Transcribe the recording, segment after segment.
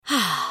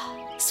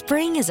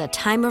Spring is a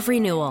time of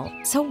renewal,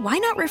 so why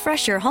not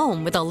refresh your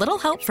home with a little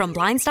help from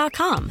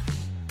Blinds.com?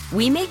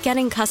 We make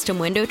getting custom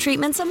window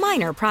treatments a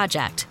minor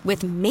project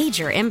with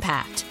major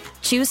impact.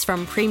 Choose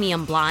from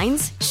premium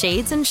blinds,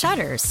 shades, and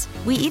shutters.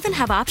 We even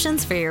have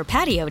options for your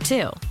patio,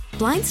 too.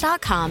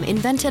 Blinds.com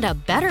invented a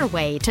better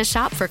way to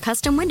shop for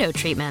custom window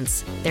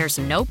treatments. There's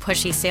no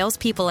pushy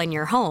salespeople in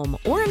your home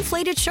or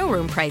inflated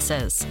showroom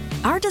prices.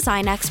 Our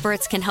design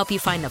experts can help you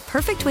find the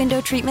perfect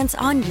window treatments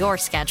on your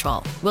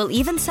schedule. We'll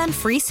even send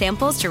free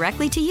samples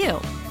directly to you.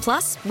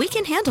 Plus, we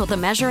can handle the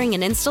measuring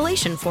and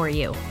installation for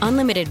you.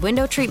 Unlimited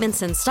window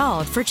treatments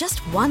installed for just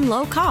one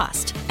low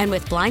cost. And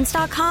with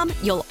Blinds.com,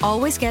 you'll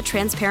always get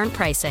transparent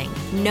pricing.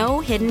 No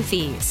hidden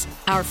fees.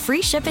 Our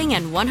free shipping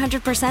and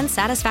 100%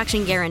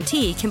 satisfaction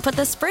guarantee can put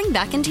the spring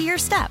back into your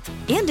step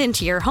and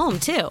into your home,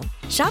 too.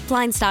 Shop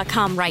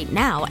Blinds.com right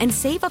now and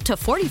save up to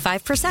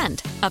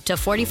 45%. Up to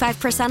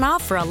 45%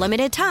 off for a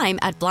limited time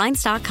at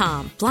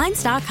Blinds.com.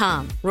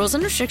 Blinds.com. Rules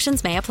and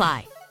restrictions may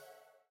apply.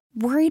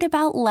 Worried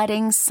about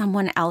letting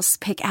someone else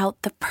pick out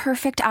the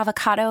perfect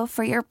avocado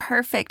for your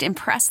perfect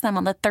impress them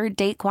on the third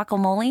date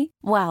guacamole?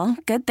 Well,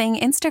 good thing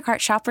Instacart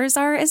shoppers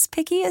are as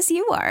picky as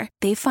you are.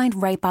 They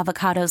find ripe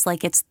avocados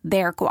like it's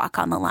their guac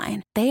on the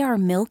line. They are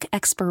milk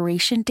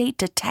expiration date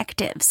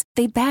detectives.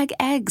 They bag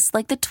eggs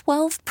like the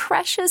 12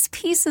 precious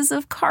pieces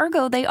of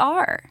cargo they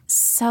are.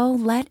 So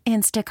let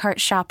Instacart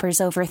shoppers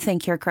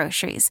overthink your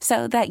groceries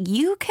so that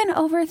you can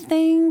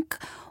overthink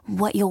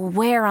what you'll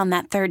wear on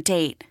that third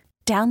date.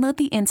 Download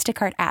the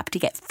Instacart app to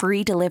get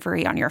free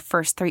delivery on your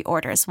first 3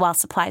 orders while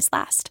supplies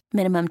last.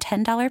 Minimum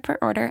 $10 per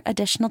order.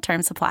 Additional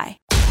terms apply.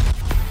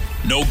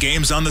 No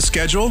games on the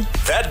schedule?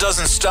 That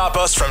doesn't stop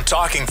us from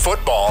talking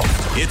football.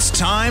 It's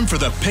time for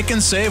the Pick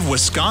and Save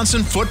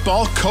Wisconsin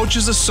Football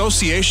Coaches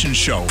Association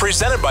Show.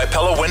 Presented by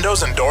Pella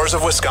Windows and Doors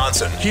of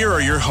Wisconsin. Here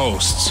are your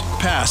hosts,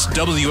 past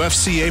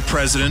WFCA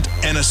President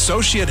and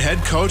Associate Head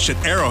Coach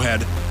at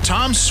Arrowhead,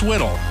 Tom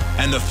Swiddle,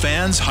 and the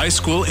Fans High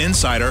School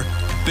Insider,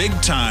 Big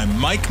Time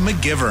Mike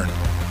McGivern.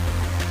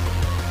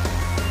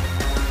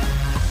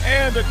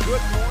 And a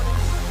good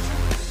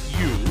morning to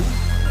you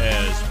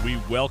as we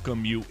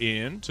welcome you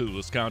in to the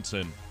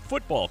Wisconsin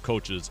Football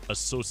Coaches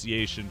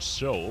Association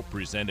show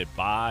presented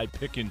by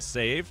Pick and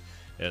Save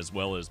as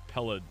well as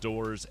Pella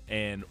Doors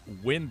and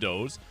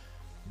Windows.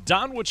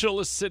 Don Wichil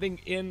is sitting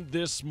in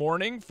this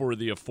morning for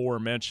the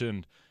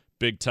aforementioned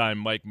Big Time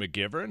Mike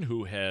McGivern,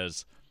 who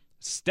has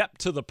stepped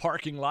to the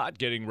parking lot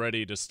getting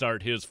ready to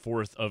start his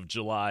 4th of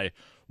July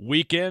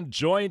weekend,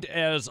 joined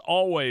as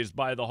always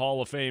by the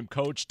Hall of Fame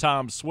coach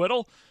Tom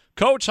Swiddle.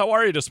 Coach, how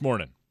are you this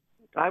morning?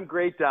 I'm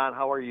great, Don.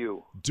 How are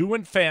you?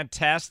 Doing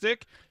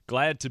fantastic.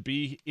 Glad to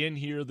be in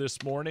here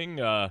this morning,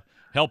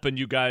 helping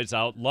you guys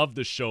out. Love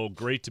the show.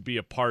 Great to be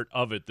a part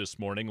of it this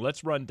morning.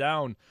 Let's run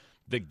down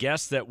the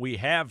guests that we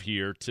have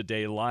here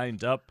today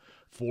lined up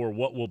for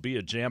what will be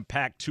a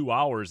jam-packed 2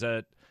 hours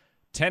at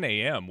 10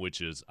 a.m., which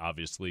is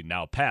obviously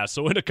now past.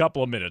 So in a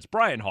couple of minutes,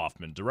 Brian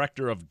Hoffman,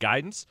 Director of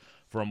Guidance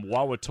from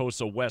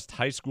Wauwatosa West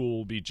High School,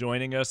 will be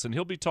joining us, and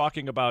he'll be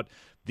talking about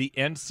the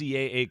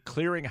NCAA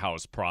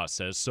clearinghouse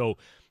process. So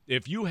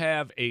if you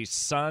have a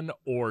son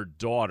or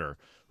daughter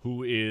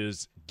who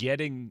is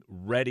getting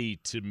ready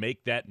to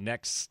make that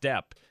next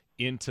step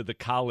into the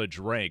college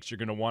ranks, you're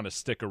going to want to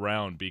stick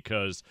around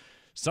because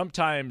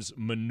sometimes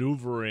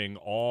maneuvering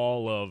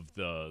all of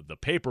the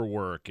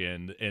paperwork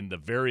and the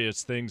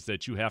various things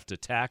that you have to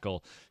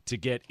tackle to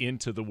get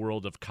into the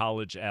world of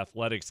college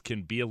athletics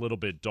can be a little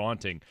bit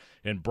daunting.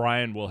 And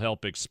Brian will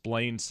help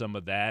explain some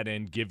of that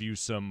and give you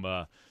some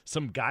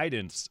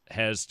guidance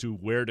as to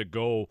where to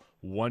go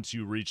once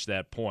you reach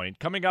that point.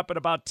 Coming up at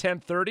about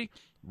 10:30,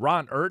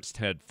 Ron Ernst,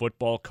 head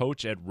football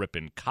coach at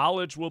Ripon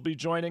College, will be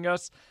joining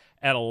us.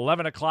 At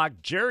 11 o'clock,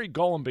 Jerry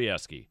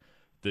Golombieski,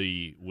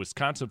 the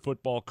Wisconsin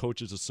Football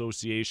Coaches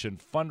Association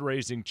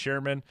fundraising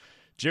chairman.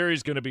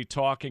 Jerry's going to be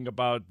talking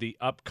about the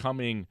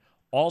upcoming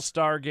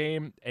All-Star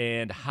game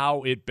and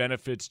how it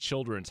benefits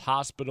Children's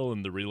Hospital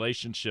and the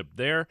relationship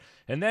there.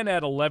 And then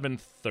at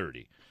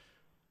 11:30,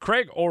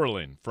 Craig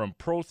Orlin from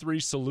Pro3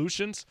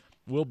 Solutions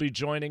will be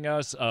joining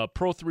us.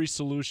 Pro3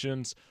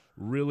 Solutions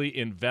really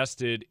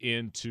invested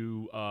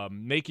into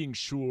making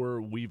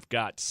sure we've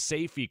got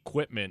safe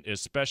equipment,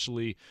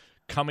 especially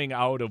coming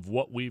out of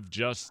what we've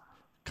just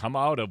come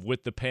out of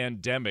with the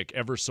pandemic.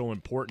 Ever so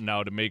important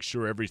now to make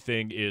sure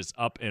everything is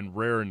up and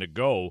raring to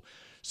go.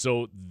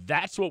 So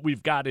that's what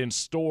we've got in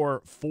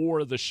store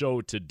for the show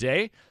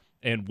today.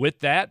 And with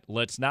that,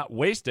 let's not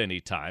waste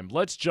any time.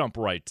 Let's jump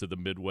right to the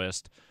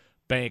Midwest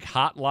Bank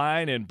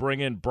Hotline and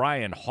bring in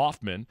Brian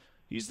Hoffman.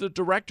 He's the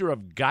Director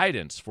of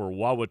Guidance for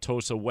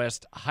Wauwatosa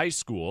West High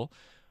School.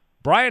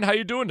 Brian, how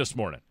you doing this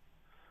morning?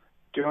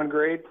 Doing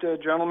great,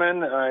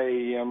 gentlemen. I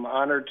am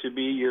honored to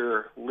be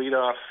your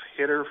leadoff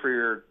hitter for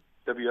your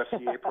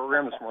WFCA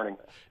program this morning.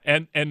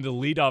 And the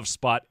leadoff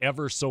spot,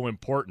 ever so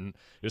important,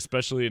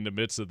 especially in the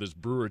midst of this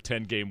Brewer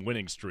 10-game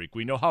winning streak.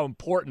 We know how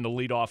important a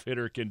leadoff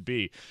hitter can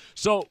be.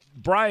 So,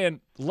 Brian,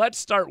 let's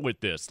start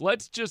with this.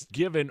 Let's just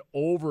give an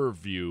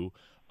overview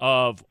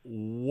of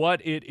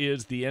what it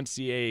is the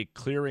NCAA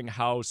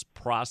clearinghouse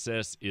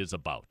process is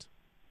about?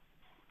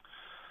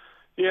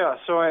 Yeah,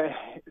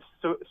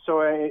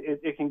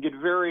 it can get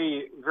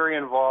very, very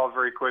involved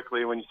very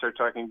quickly when you start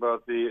talking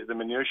about the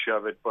minutia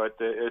of it. But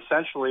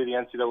essentially, the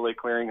NCAA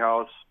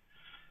clearinghouse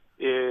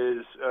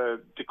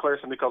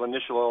declares something called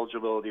initial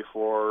eligibility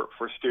for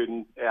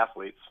student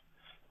athletes,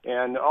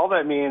 and all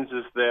that means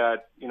is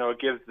that it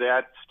gives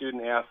that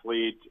student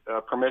athlete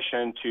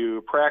permission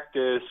to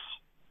practice,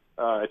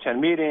 attend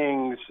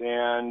meetings,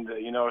 and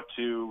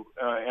to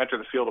enter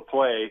the field of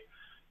play.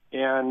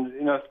 And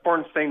the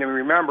important thing to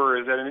remember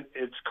is that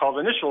it's called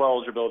initial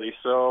eligibility,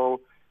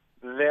 so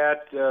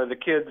that the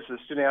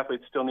student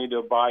athletes, still need to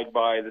abide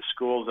by the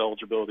school's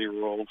eligibility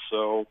rules.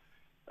 So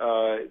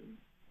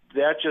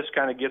that just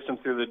kind of gets them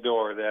through the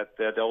door,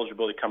 that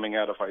eligibility coming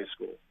out of high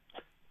school.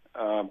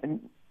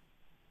 And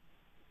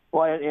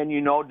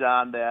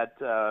Don, that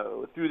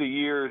through the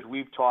years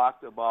we've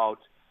talked about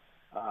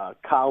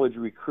college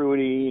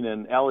recruiting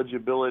and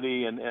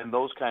eligibility and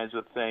those kinds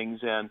of things,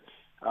 and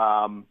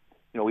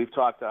we've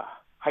talked to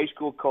high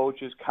school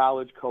coaches,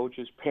 college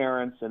coaches,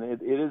 parents, and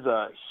it is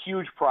a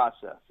huge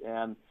process.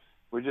 And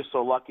we're just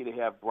so lucky to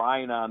have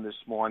Brian on this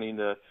morning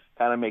to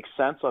kind of make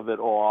sense of it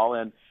all.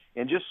 And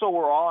just so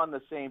we're all on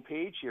the same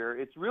page here,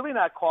 it's really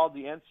not called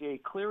the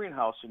NCAA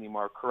Clearinghouse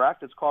anymore,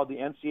 correct? It's called the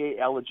NCAA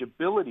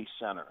Eligibility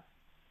Center.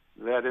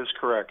 That is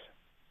correct.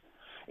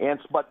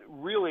 But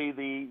really,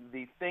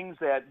 the things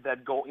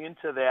that go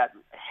into that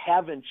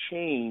haven't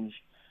changed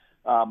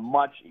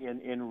much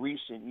in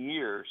recent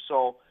years.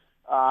 So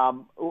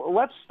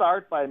let's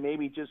start by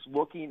maybe just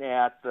looking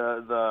at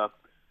the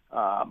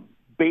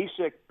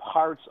basic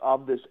parts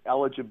of this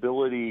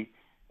eligibility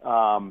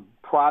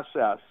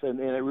process, and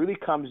it really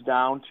comes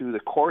down to the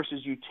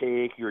courses you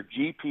take, your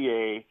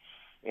GPA,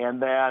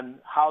 and then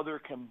how they're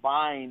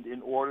combined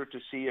in order to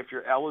see if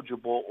you're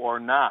eligible or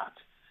not.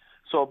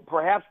 So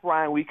perhaps,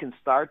 Brian, we can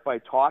start by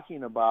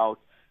talking about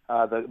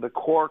the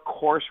core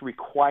course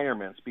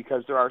requirements,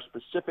 because there are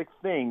specific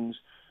things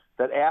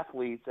that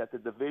athletes at the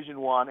Division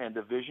I and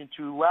Division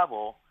II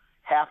level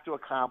have to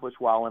accomplish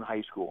while in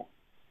high school.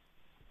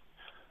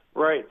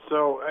 Right.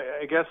 So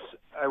I guess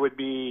I'll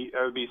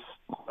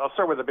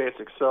start with the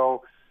basics.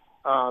 So,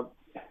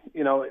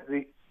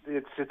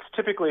 it's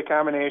typically a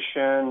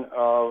combination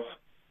of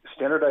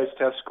standardized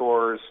test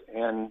scores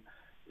and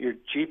your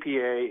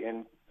GPA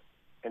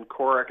and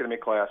core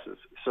academic classes.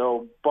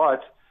 So,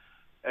 but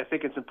I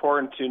think it's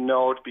important to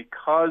note,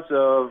 because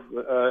of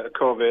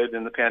COVID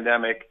and the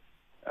pandemic,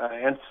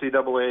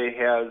 NCAA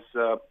has,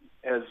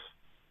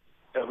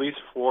 at least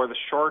for the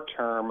short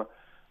term,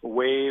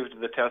 waived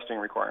the testing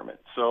requirement.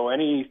 So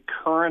any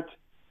current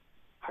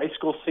high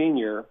school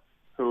senior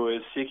who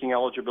is seeking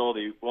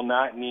eligibility will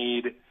not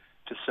need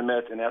to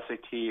submit an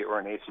SAT or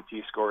an ACT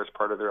score as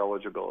part of their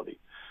eligibility.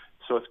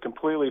 So it's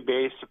completely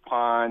based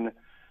upon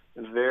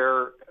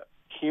their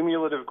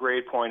cumulative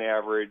grade point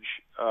average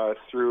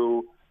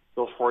through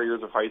those 4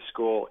 years of high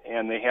school,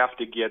 and they have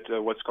to get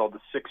what's called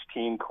the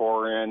 16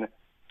 core in.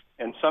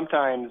 And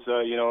sometimes,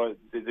 you'll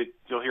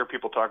hear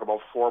people talk about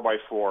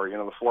 4x4.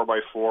 The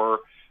 4x4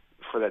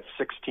 for that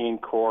 16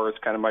 core is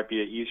kind of might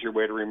be an easier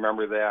way to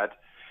remember that.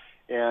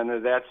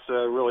 And that's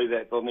really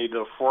that they'll need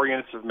 4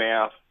 units of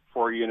math,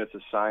 4 units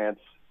of science,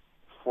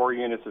 4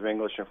 units of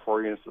English, and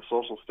 4 units of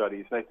social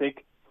studies. And I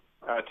think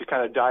to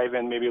kind of dive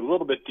in maybe a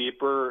little bit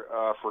deeper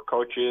for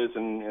coaches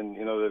and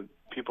the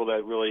people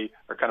that really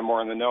are kind of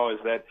more in the know, is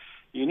that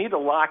you need to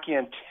lock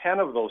in 10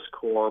 of those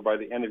core by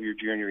the end of your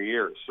junior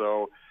year.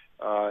 So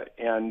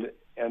and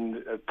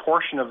a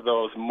portion of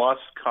those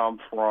must come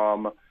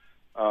from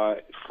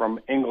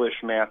English,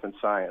 math, and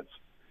science.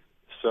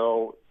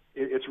 So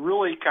it's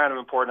really kind of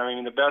important. I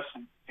mean, the best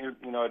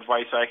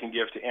advice I can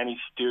give to any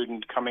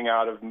student coming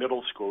out of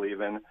middle school,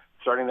 even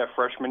starting that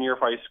freshman year of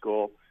high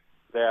school,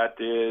 that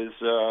is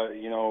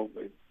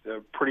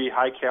a pretty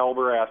high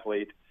caliber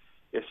athlete,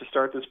 is to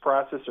start this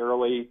process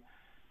early.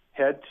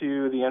 Head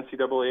to the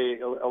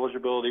NCAA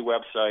eligibility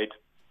website,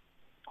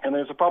 and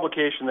there's a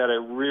publication that I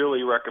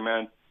really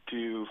recommend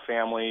to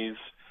families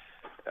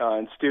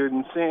and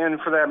students, and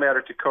for that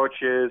matter to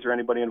coaches or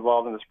anybody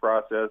involved in this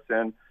process.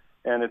 And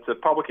it's a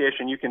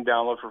publication you can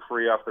download for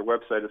free off their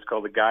website. It's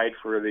called The Guide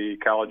for the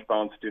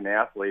College-Bound Student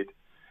Athlete.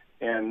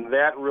 And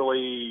that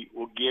really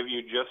will give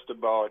you just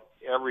about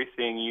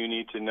everything you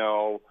need to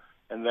know,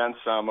 and then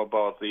some,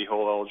 about the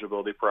whole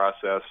eligibility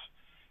process.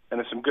 And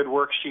there's some good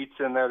worksheets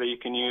in there that you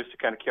can use to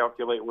kind of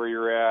calculate where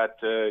you're at,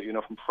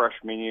 from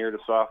freshman year to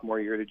sophomore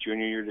year to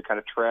junior year, to kind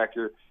of track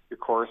your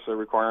course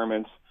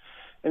requirements.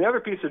 And the other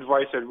piece of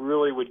advice I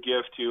really would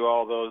give to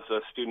all those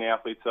student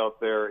athletes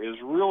out there is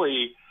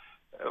really,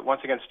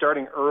 once again,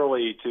 starting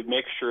early to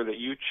make sure that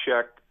you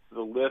check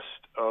the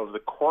list of the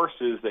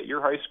courses that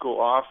your high school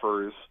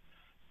offers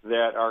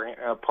that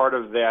are part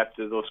of that,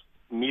 those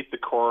meet the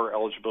core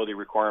eligibility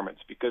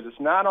requirements, because it's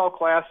not all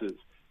classes.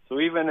 So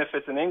even if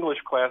it's an English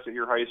class at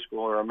your high school,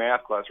 or a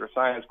math class, or a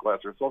science class,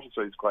 or a social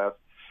studies class,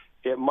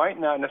 it might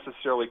not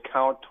necessarily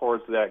count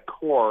towards that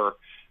core.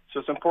 So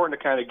it's important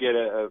to kind of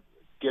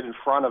get get in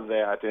front of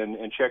that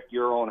and check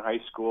your own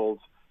high school's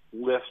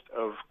list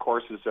of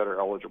courses that are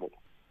eligible.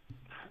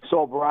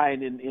 So,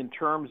 Brian, in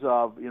terms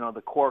of,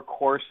 the core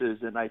courses,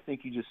 and I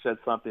think you just said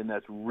something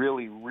that's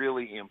really,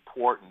 really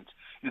important.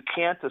 You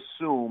can't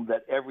assume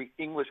that every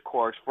English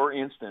course, for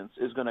instance,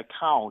 is going to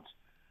count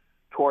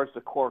towards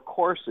the core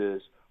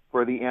courses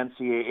for the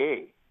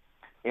NCAA.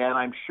 And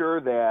I'm sure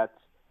that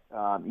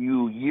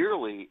you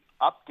yearly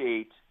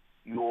update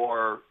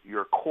your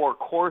core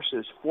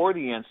courses for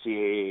the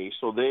NCAA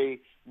so they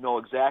know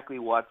exactly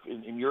what,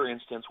 in your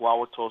instance,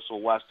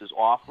 Wauwatosa West is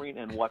offering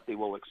and what they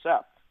will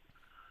accept.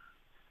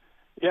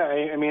 Yeah,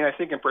 I mean, I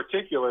think in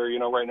particular,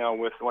 right now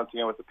with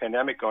the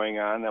pandemic going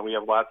on, that we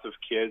have lots of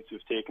kids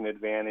who've taken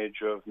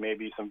advantage of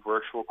maybe some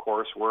virtual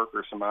coursework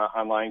or some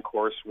online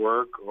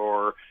coursework,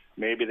 or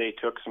maybe they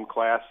took some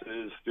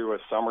classes through a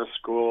summer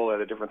school at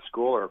a different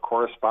school or a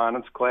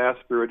correspondence class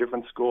through a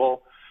different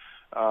school.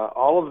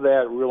 All of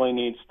that really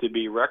needs to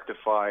be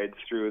rectified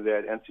through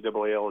that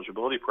NCAA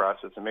eligibility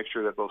process and make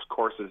sure that those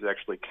courses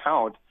actually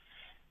count.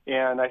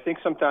 And I think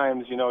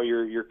sometimes,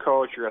 your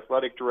coach, your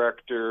athletic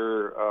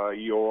director,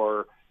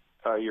 your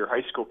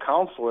high school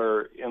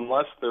counselor,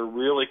 unless they're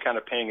really kind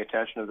of paying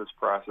attention to this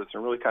process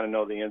and really kind of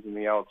know the ins and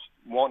the outs,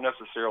 won't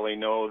necessarily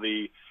know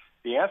the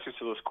answers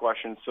to those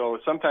questions. So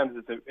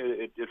sometimes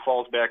it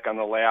falls back on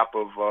the lap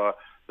of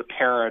the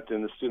parent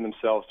and the student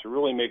themselves to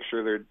really make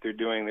sure they're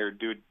doing their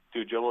due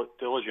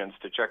diligence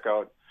to check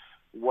out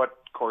what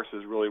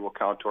courses really will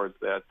count towards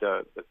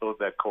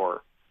that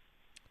core.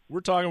 We're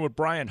talking with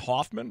Brian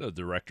Hoffman, the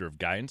Director of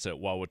Guidance at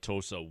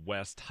Wauwatosa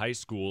West High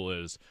School,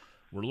 as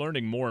we're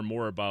learning more and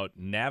more about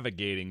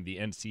navigating the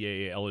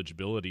NCAA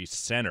Eligibility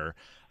Center.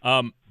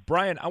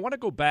 Brian, I want to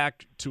go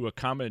back to a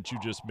comment you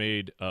just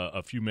made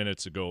a few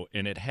minutes ago,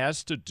 and it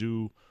has to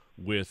do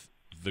with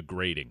the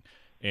grading.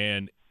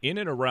 And in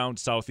and around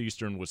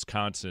southeastern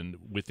Wisconsin,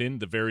 within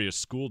the various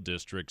school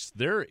districts,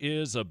 there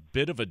is a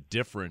bit of a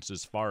difference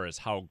as far as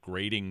how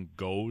grading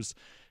goes.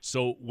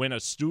 So when a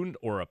student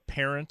or a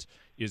parent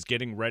is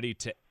getting ready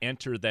to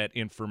enter that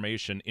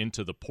information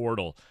into the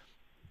portal,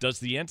 does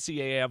the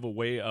NCAA have a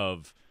way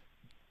of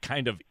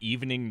kind of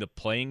evening the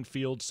playing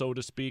field, so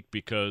to speak?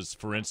 Because,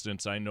 for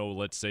instance, I know,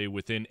 let's say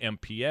within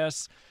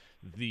MPS,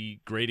 the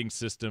grading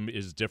system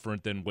is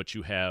different than what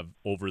you have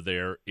over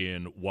there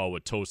in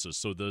Wauwatosa.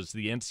 So does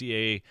the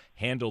NCAA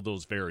handle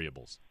those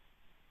variables?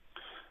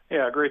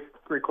 Yeah, great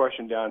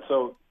question, Don.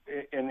 So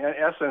in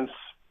essence,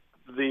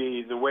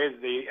 the way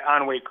the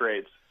on-weight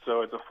grades,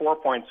 so it's a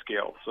 4-point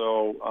scale.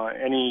 So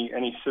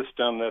any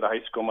system that a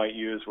high school might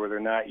use where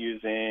they're not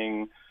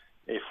using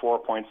a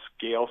 4-point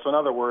scale. So in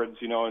other words,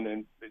 in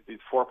the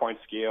 4-point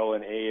scale,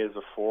 an A is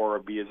a 4,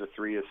 a B is a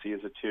 3, a C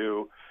is a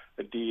 2,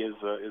 a D is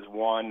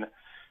 1.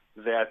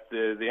 That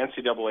the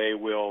NCAA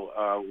will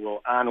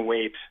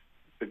on-weight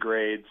the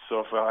grades.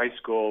 So if a high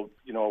school,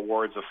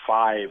 awards a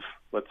 5,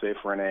 let's say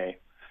for an A,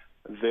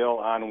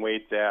 they'll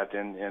on-weight that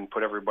and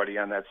put everybody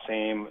on that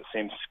same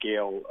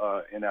scale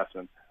in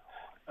essence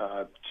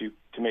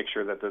to make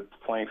sure that the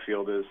playing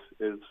field is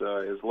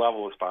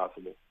level as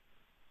possible.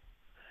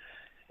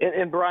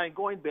 And Brian,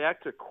 going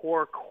back to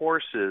core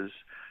courses,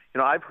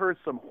 I've heard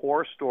some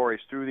horror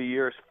stories through the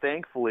years.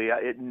 Thankfully,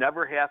 it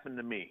never happened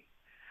to me.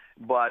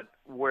 But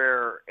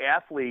where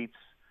athletes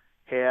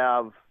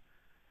have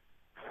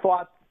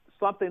thought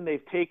something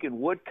they've taken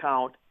would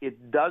count,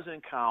 it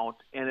doesn't count,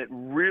 and it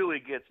really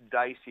gets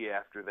dicey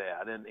after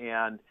that.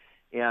 And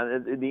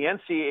the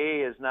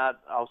NCAA is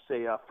not, I'll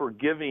say, a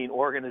forgiving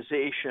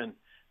organization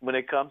when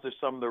it comes to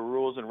some of the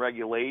rules and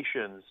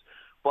regulations.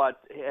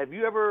 But have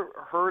you ever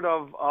heard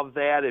of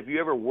that? Have you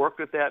ever worked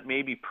with that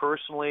maybe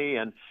personally?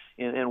 And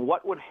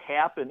what would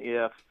happen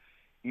if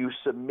you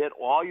submit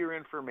all your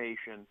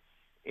information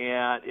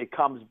and it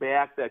comes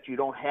back that you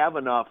don't have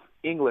enough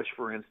English,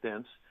 for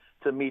instance,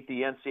 to meet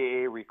the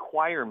NCAA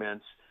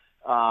requirements?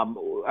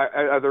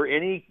 Are there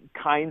any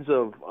kinds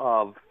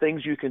of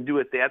things you can do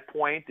at that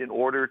point in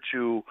order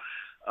to,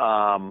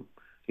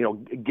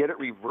 get it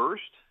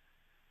reversed?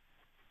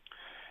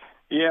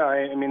 Yeah,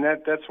 I mean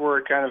that's where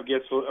it kind of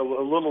gets a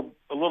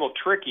little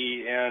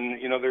tricky, and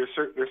there's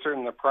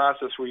certainly a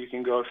process where you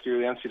can go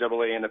through the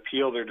NCAA and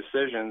appeal their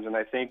decisions, and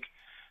I think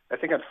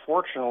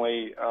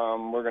unfortunately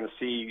we're going to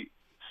see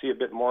a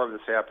bit more of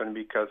this happen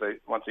because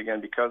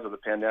of the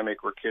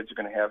pandemic, where kids are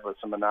going to have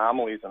some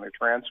anomalies on their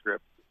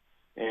transcript.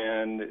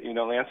 And, the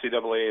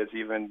NCAA has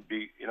even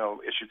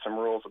issued some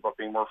rules about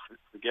being more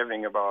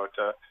forgiving about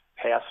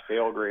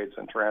pass-fail grades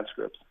and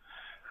transcripts.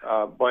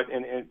 But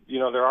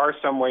there are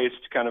some ways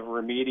to kind of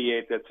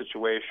remediate that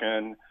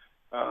situation,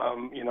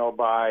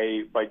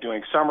 by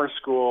doing summer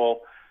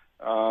school,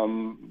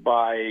 and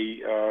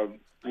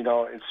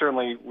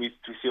certainly we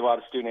see a lot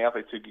of student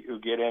athletes who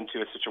get into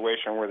a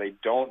situation where they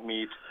don't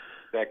meet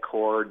that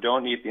core,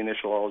 don't meet the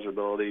initial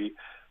eligibility,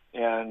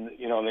 and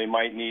they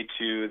might need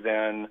to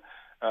then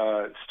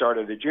start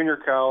at a junior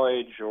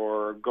college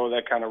or go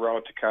that kind of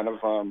route to kind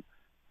of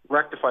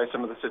rectify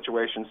some of the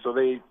situations. So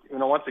they,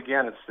 once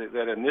again, it's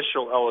that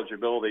initial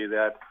eligibility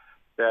that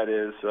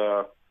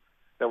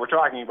we're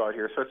talking about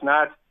here. So it's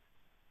not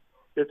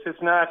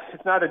it's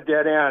not a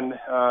dead end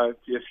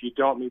if you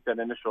don't meet that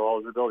initial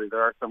eligibility.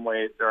 There are some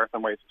ways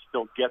to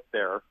still get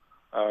there.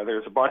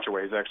 There's a bunch of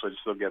ways actually to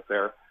still get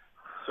there.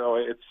 So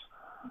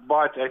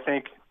but I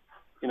think,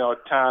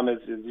 Tom, is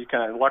you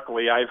kind of,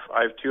 luckily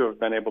I've too have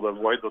been able to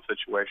avoid those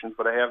situations,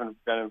 but I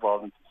haven't been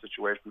involved in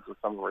situations with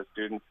some of our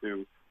students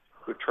who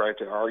try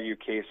to argue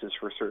cases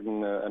for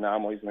certain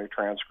anomalies in their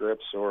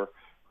transcripts or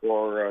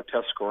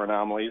test score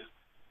anomalies.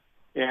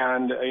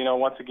 And,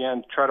 once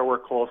again, try to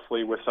work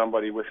closely with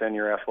somebody within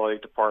your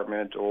athletic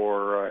department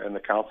or in the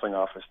counseling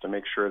office to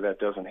make sure that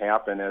doesn't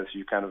happen as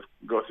you kind of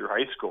go through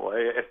high school.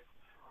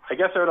 I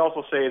guess I would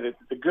also say that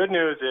the good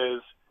news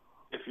is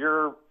if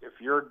you're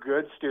a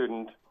good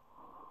student,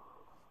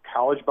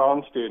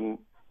 college-bound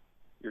student,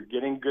 you're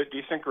getting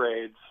decent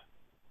grades,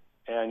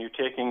 and you're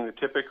taking the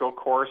typical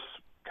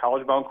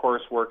college-bound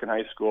coursework in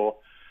high school,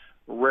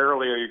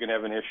 rarely are you going to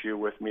have an issue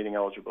with meeting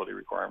eligibility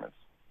requirements.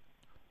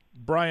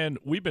 Brian,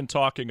 we've been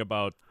talking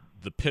about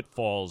the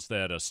pitfalls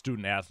that a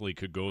student athlete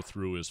could go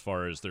through as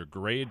far as their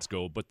grades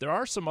go, but there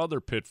are some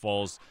other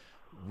pitfalls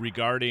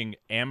regarding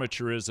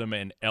amateurism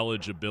and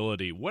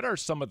eligibility. What are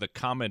some of the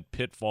common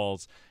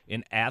pitfalls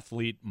an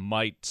athlete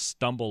might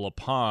stumble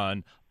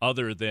upon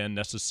other than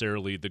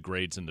necessarily the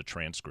grades and the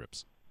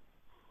transcripts?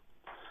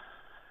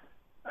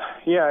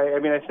 Yeah, I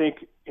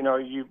think,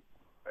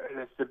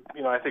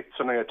 I think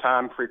something that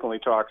Tom frequently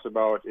talks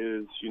about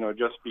is,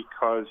 just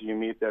because you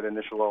meet that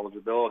initial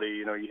eligibility,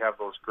 you have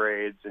those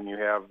grades and you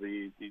have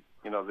the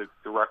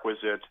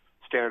requisite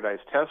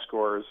standardized test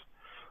scores,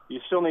 you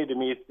still need to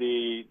meet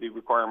the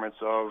requirements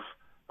of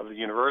the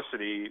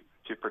university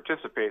to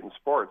participate in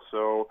sports.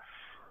 So,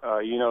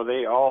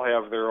 they all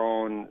have their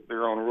own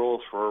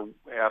rules for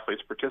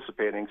athletes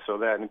participating. So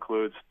that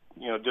includes,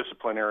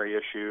 disciplinary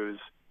issues,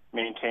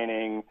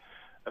 maintaining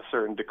a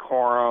certain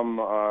decorum,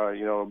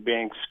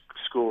 obeying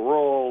school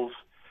rules.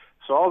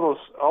 So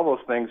all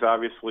those things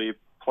obviously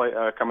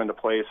come into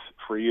place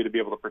for you to be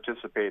able to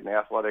participate in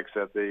athletics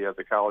at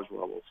the college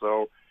level.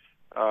 So,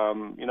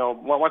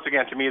 once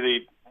again, to me,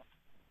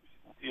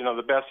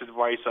 the best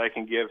advice I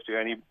can give to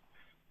any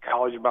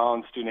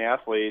college-bound student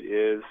athlete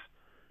is,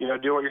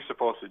 do what you're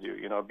supposed to do.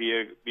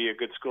 Be a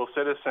good school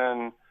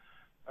citizen,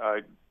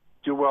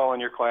 do well in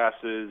your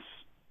classes,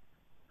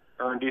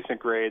 earn decent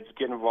grades,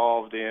 get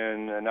involved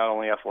in not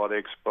only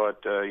athletics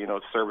but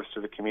service to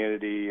the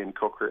community and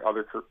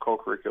other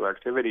co-curricular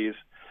activities,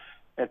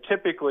 and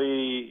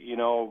typically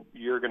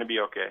you're going to be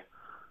okay.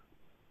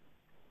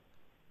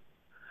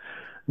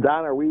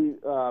 Don, are we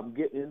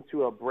getting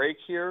into a break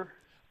here?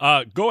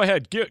 Go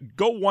ahead,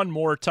 go one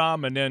more,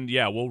 Tom, and then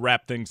we'll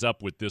wrap things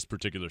up with this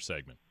particular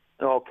segment.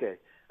 Okay,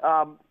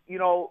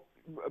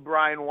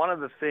 Brian, one of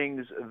the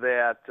things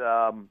that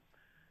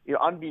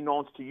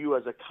unbeknownst to you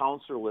as a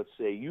counselor, let's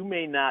say, you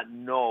may not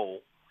know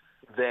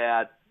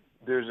that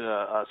there's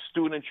a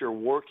student you're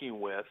working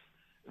with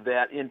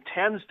that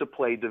intends to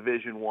play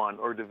Division I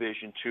or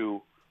Division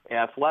II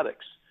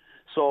athletics.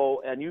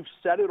 So, and you've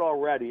said it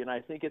already, and I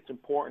think it's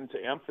important to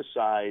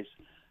emphasize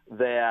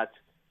that,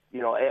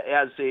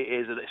 as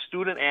a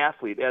student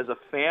athlete, as a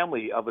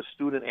family of a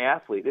student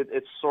athlete,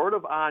 it's sort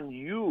of on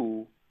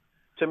you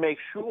to make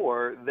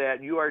sure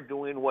that you are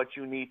doing what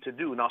you need to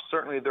do. Now,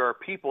 certainly there are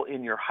people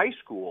in your high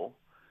school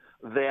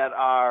that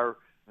are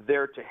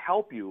there to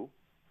help you,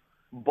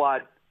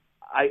 but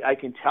I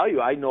can tell you,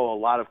 I know a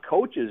lot of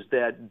coaches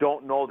that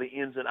don't know the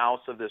ins and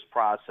outs of this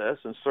process,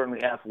 and certainly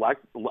a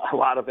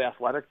lot of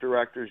athletic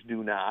directors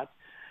do not.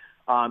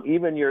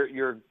 Even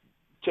your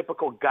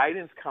typical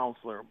guidance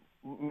counselor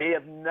may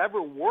have never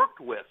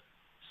worked with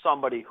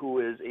somebody who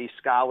is a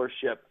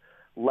scholarship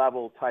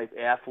level type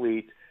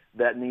athlete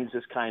that needs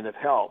this kind of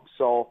help.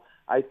 So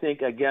I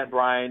think, again,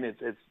 Brian,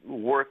 it's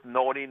worth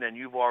noting, and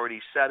you've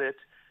already said it,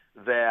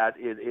 that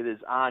it is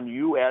on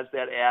you as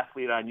that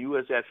athlete, on you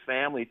as that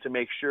family to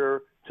make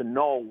sure to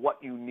know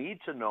what you need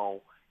to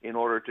know in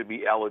order to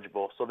be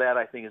eligible. So that,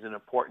 I think, is an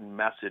important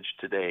message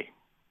today.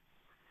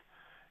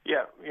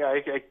 Yeah.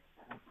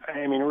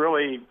 I mean,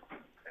 really,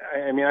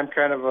 I'm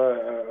kind of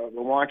a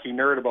wonky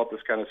nerd about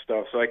this kind of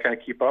stuff, so I kind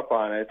of keep up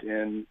on it,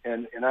 and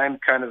I'm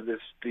kind of the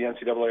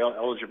NCAA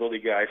eligibility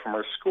guy from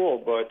our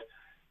school, but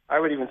I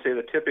would even say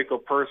the typical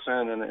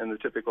person in the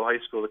typical high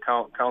school, the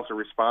counselor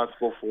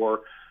responsible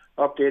for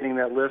updating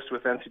that list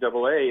with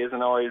NCAA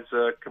isn't always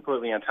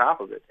completely on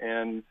top of it.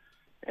 And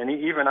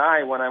even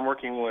I, when I'm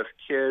working with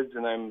kids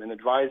and I'm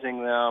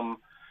advising them,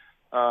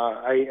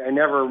 I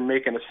never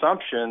make an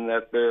assumption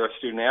that they're a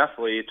student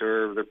athlete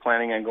or they're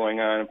planning on going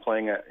on and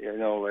playing at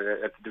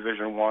the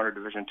Division I or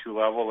Division II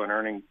level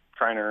and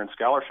trying to earn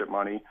scholarship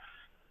money.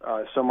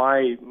 So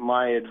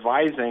my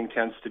advising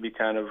tends to be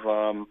kind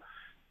of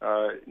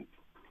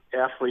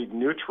athlete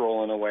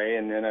neutral in a way,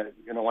 and then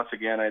once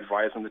again I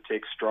advise them to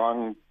take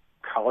strong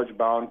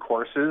college-bound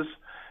courses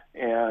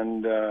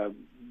and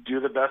do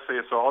the best they.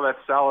 So all that's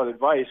solid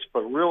advice,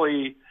 but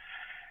really,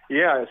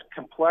 as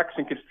complex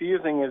and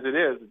confusing as it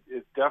is,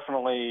 it's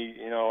definitely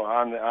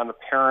on the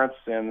parents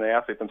and the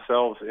athlete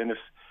themselves. And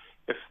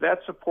if if that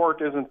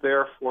support isn't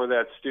there for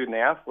that student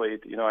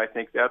athlete, I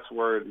think that's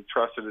where the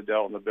trusted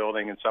adult in the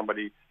building and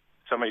somebody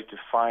to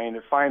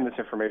find this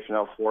information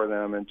out for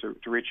them and to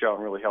reach out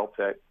and really help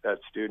that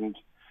student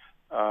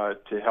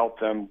to help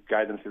them,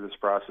 guide them through this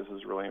process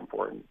is really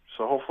important.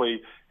 So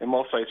hopefully in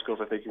most high schools,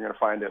 I think you're going to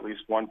find at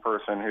least one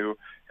person who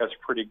has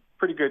pretty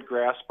good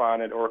grasp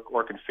on it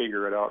or can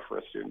figure it out for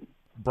a student.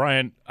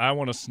 Brian, I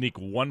want to sneak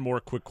one more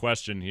quick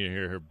question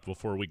here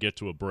before we get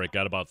to a break.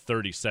 Got about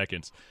 30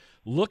 seconds.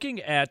 Looking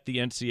at the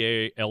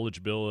NCAA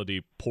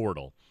eligibility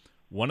portal,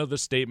 one of the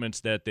statements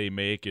that they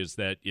make is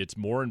that it's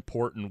more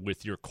important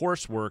with your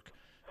coursework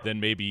than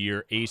maybe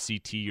your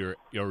ACT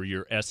or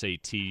your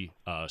SAT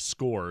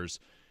scores.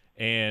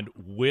 And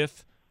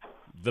with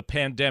the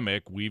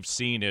pandemic, we've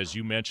seen, as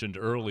you mentioned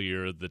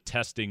earlier, the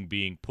testing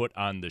being put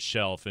on the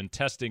shelf. And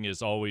testing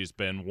has always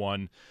been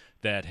one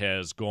that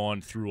has gone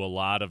through a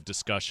lot of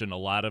discussion, a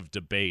lot of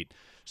debate.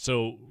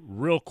 So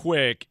real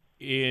quick,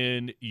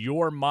 in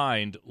your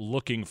mind,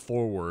 looking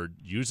forward,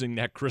 using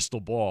that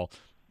crystal ball,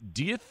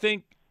 do you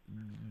think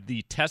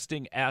the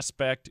testing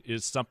aspect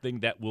is something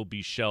that will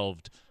be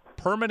shelved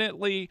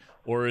permanently,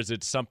 or is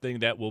it something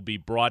that will be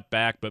brought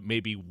back but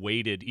maybe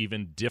weighted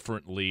even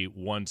differently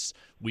once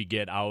we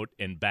get out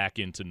and back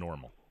into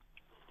normal?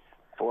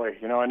 Boy,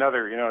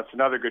 it's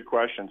another good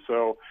question.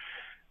 So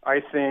I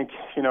think,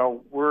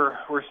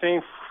 we're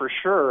seeing for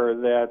sure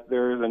that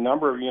there's a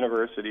number of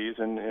universities,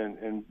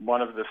 and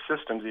one of the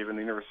systems, even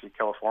the University of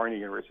California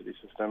University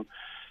system,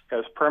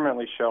 has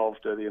permanently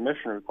shelved the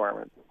admission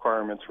requirements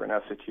for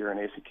an SAT or an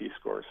ACT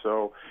score.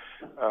 So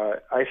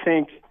I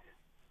think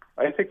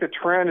the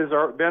trend has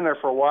been there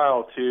for a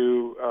while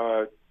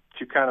to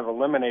kind of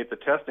eliminate the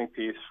testing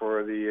piece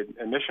for the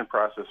admission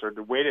process, or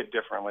to weight it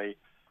differently,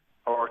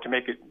 or to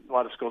make it. A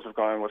lot of schools have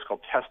gone what's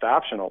called test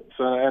optional.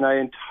 So, and I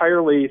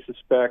entirely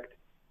suspect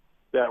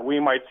that we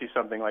might see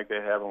something like they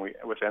have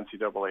with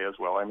NCAA as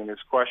well. I mean,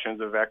 there's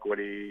questions of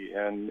equity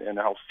and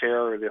how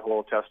fair the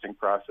whole testing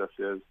process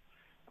is.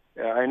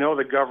 I know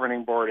the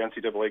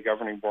NCAA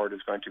governing board,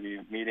 is going to be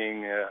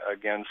meeting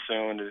again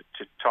soon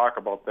to talk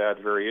about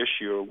that very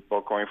issue,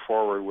 about going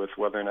forward with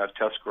whether or not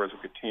test scores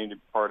will continue to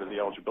be part of the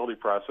eligibility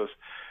process.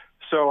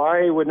 So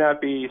I would not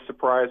be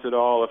surprised at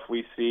all if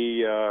we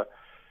see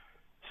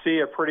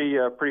a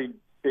pretty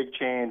big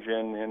change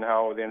in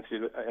how the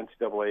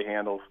NCAA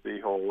handles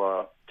the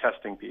whole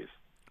testing piece.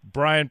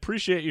 Brian,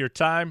 appreciate your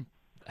time.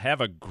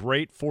 Have a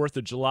great 4th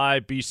of July.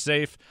 Be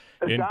safe.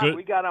 We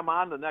got him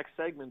on the next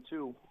segment,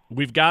 too.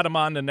 We've got him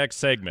on the next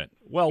segment.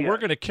 Well, We're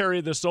going to carry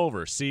this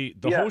over. See,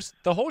 the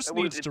host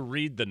needs to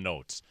read the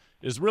notes,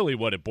 is really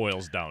what it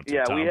boils down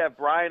to, Tom. We have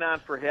Brian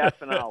on for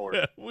half an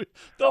hour.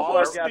 All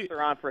our guests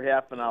are on for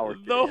half an hour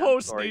today. The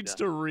host needs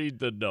to read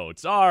the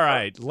notes. All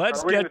right,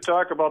 let's going to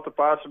talk about the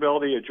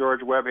possibility of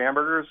George Webb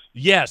hamburgers?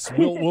 Yes,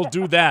 we'll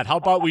do that. How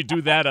about we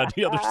do that on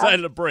the other side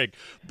of the break?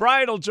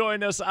 Brian will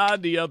join us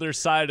on the other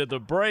side of the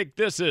break.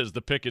 This is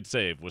the Pick and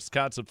Save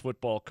Wisconsin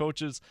Football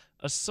Coaches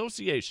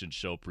Association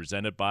show,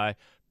 presented by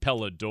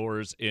Pella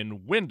Doors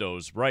and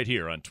Windows, right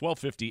here on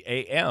 1250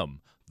 AM,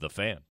 The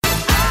Fan.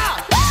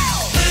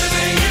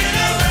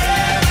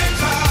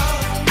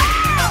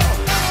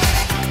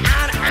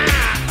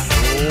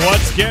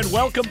 Once again,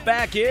 welcome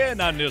back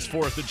in on this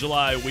 4th of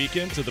July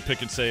weekend to the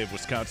Pick and Save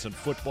Wisconsin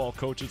Football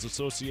Coaches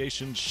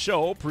Association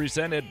show,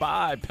 presented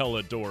by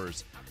Pella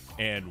Doors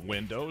and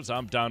Windows.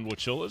 I'm Don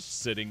Wachillas,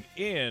 sitting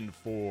in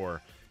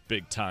for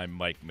big-time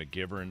Mike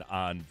McGivern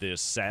on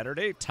this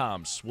Saturday.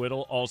 Tom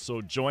Swiddle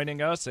also joining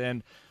us,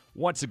 and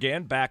once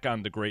again, back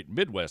on the Great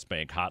Midwest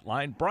Bank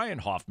Hotline, Brian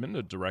Hoffman,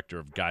 the Director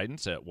of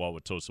Guidance at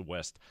Wauwatosa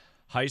West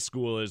High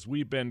School, as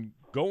we've been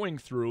going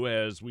through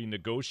as we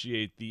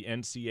negotiate the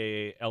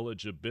NCAA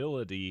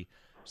Eligibility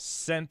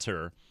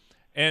Center.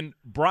 And,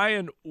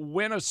 Brian,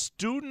 when a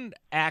student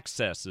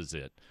accesses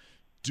it,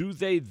 do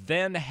they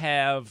then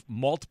have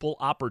multiple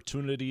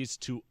opportunities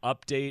to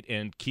update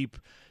and keep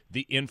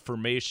the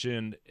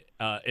information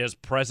as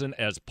present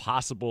as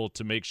possible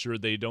to make sure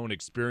they don't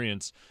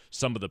experience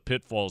some of the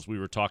pitfalls we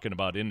were talking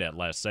about in that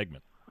last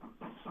segment?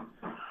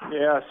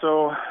 Yeah,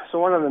 so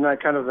one of the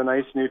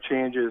nice new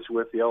changes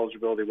with the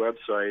eligibility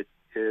website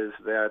is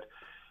that,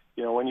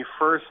 when you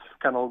first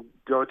kind of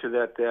go to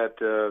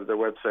the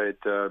website,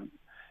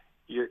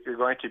 you're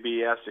going to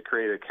be asked to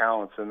create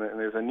accounts, and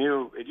there's a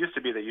new. It used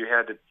to be that you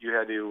had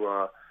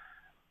to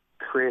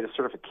create a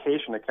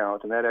certification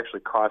account, and that actually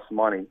costs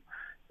money.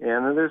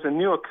 And then there's a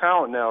new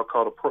account now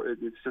called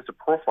it's just a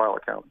profile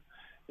account,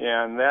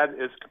 and that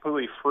is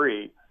completely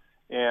free.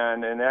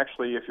 And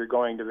actually, if you're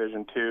going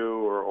Division II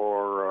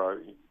or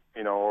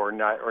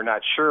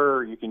not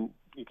sure, you can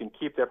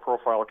keep that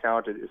profile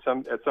account.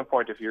 At some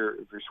point, if you're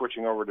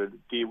switching over to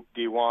D1,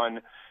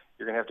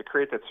 you're going to have to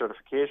create that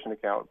certification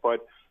account.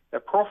 But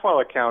that profile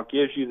account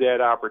gives you that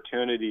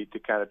opportunity to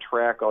kind of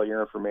track all your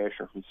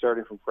information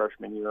starting from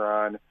freshman year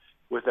on.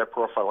 With that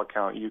profile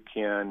account, you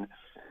can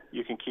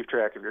keep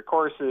track of your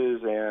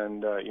courses,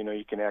 and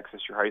you can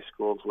access your high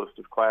school's list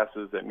of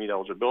classes that meet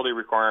eligibility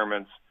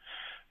requirements.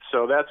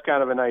 So that's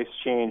kind of a nice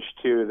change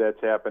too that's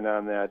happened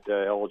on that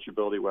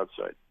eligibility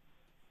website.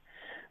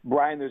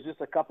 Brian, there's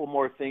just a couple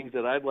more things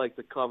that I'd like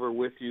to cover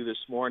with you this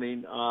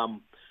morning.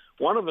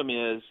 One of them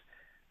is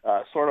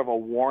sort of a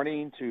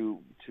warning to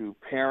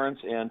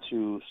parents and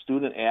to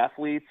student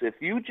athletes. If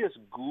you just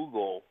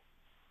Google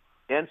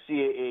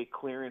NCAA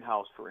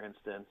clearinghouse, for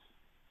instance,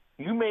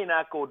 you may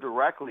not go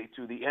directly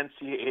to the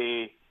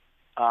NCAA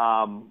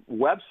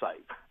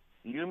website.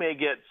 You may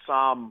get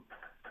some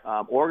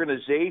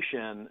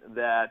organization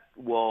that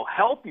will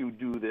help you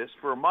do this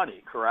for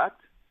money,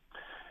 correct?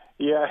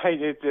 Yeah,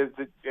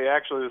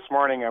 actually this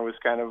morning I was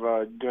kind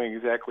of doing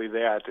exactly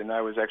that, and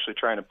I was actually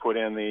trying to put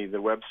in the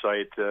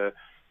website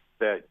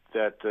that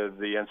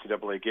the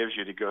NCAA gives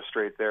you to go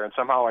straight there, and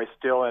somehow I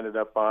still ended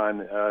up on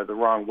the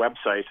wrong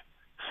website.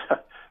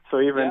 So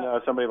even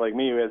somebody like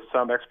me who has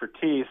some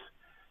expertise,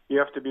 you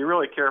have to be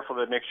really careful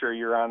to make sure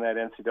you're on that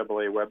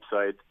NCAA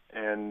website,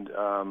 and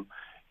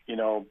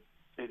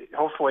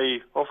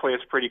hopefully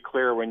it's pretty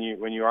clear when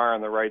you are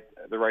on the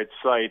right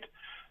site.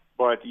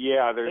 But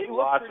yeah, there's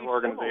lots of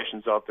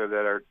organizations out there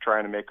that are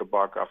trying to make a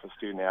buck off of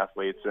student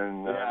athletes,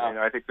 and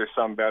I think there's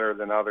some better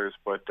than others.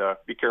 But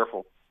be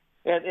careful.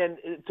 And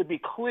to be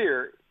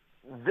clear,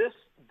 this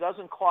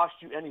doesn't cost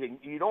you anything.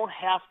 You don't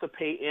have to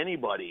pay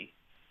anybody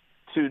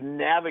to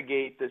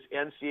navigate this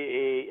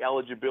NCAA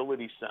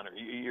eligibility center.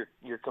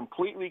 You're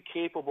completely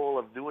capable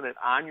of doing it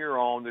on your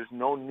own. There's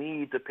no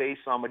need to pay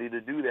somebody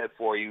to do that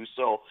for you.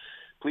 So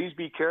please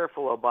be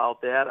careful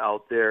about that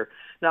out there.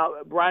 Now,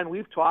 Brian,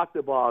 we've talked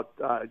about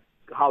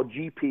how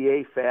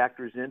GPA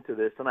factors into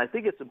this, and I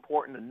think it's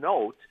important to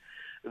note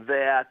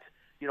that,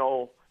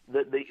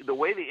 the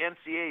way the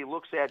NCAA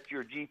looks at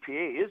your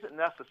GPA isn't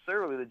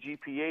necessarily the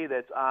GPA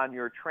that's on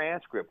your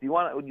transcript. Do you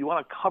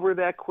want to cover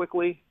that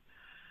quickly?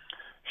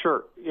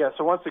 Sure. Yeah.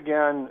 So once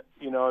again,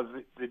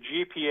 the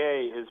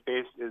GPA is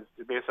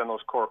based on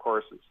those core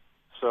courses.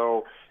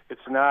 So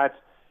it's not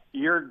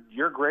your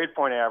grade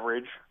point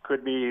average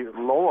could be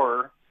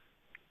lower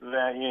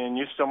than, and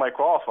you still might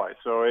qualify.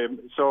 So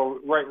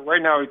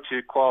right now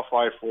to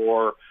qualify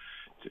for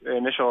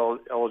initial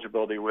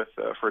eligibility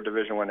for a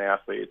Division I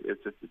athlete,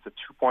 it's a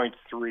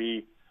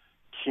 2.3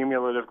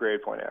 cumulative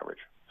grade point average.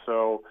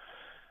 So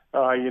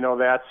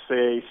that's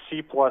a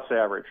C+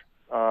 average.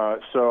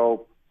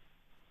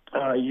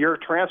 Your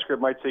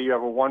transcript might say you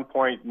have a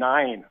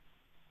 1.9,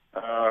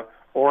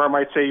 or it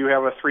might say you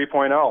have a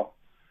 3.0.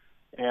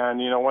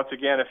 And, once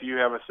again, if you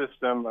have a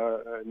system,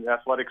 an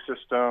athletic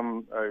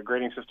system, a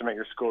grading system at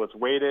your school that's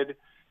weighted,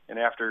 and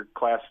after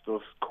class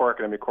those core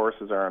academic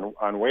courses are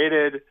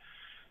unweighted.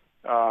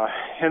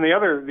 And the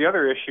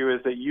other issue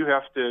is that you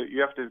have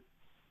to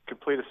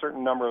complete a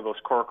certain number of those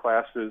core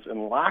classes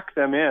and lock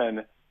them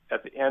in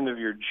at the end of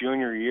your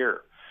junior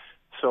year.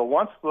 So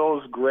once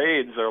those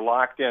grades are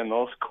locked in,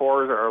 those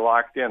cores are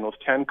locked in, those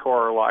 10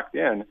 core are locked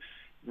in,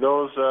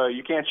 those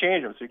you can't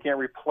change them. So you can't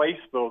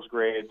replace those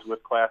grades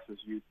with classes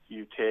you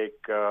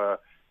take at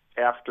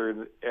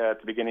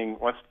the beginning,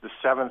 once the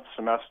 7th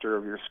semester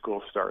of your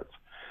school starts.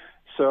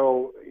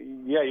 So,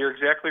 yeah, you're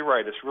exactly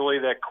right. It's really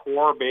that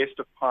core based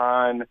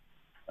upon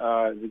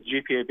the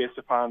GPA based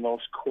upon those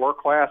core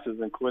classes,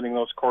 including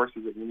those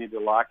courses that you need to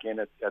lock in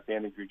at the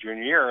end of your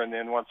junior year. And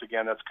then once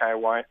again, that's kind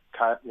of why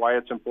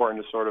it's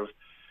important to sort of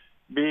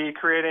be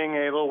creating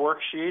a little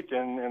worksheet,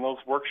 and those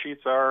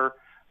worksheets are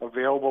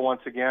available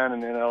once again.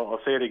 And then I'll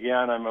say it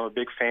again. I'm a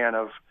big fan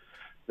of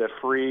the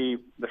free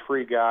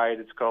guide.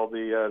 It's called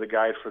the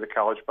Guide for the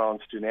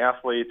College-Bound Student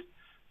Athlete,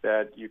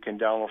 that you can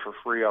download for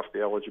free off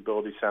the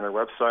Eligibility Center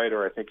website,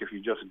 or I think if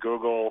you just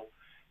Google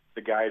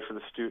the Guide for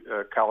the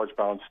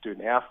College-Bound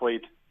Student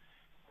Athlete,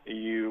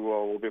 you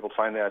will be able to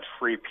find that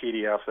free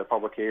PDF, that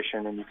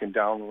publication, and you can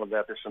download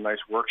that. There's some nice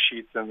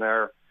worksheets in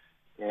there,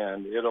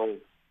 and it'll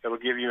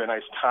give you a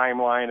nice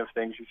timeline of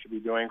things you should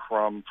be doing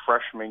from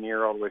freshman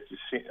year all the way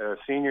to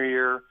senior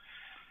year.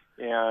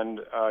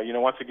 And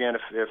once again,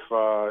 if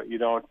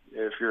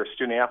you're a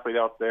student athlete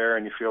out there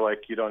and you feel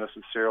like you don't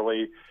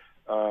necessarily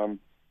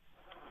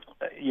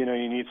you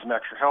need some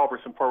extra help or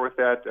support with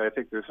that, I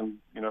think there's some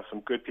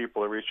good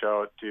people to reach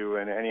out to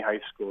in any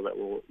high school that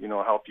will,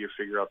 help you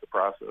figure out the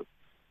process.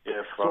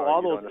 So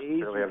all those A's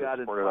you got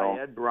in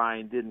Fayette,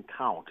 Brian, didn't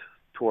count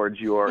towards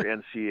your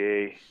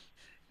NCAA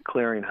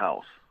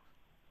clearinghouse.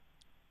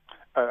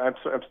 I'm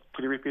sorry,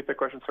 could you repeat that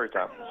question? Sorry,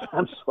 Tom.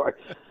 I'm sorry.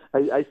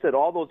 I said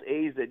all those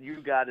A's that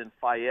you got in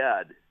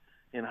Fayette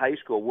in high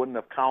school wouldn't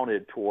have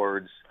counted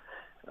towards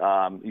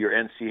your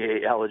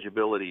NCAA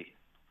eligibility.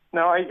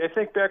 No, I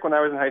think back when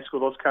I was in high school,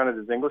 those counted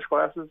as English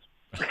classes.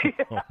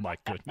 Oh, my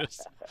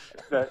goodness.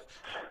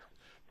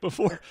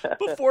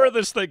 Before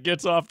this thing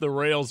gets off the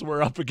rails,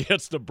 we're up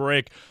against a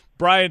break.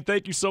 Brian,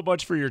 thank you so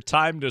much for your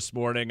time this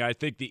morning. I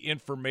think the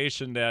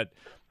information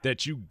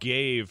that you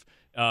gave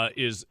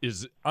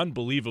is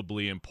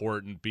unbelievably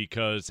important,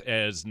 because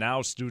as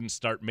now students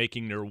start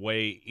making their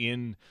way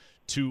in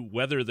to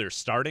whether they're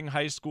starting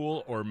high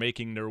school or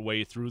making their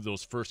way through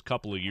those first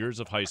couple of years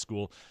of high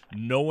school,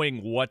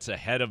 knowing what's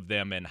ahead of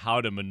them and how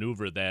to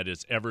maneuver that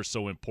is ever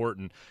so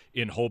important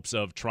in hopes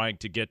of trying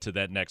to get to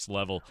that next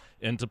level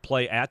and to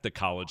play at the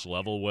college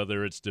level,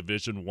 whether it's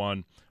Division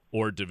I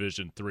or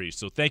Division III.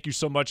 So thank you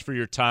so much for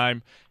your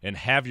time, and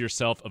have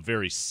yourself a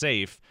very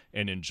safe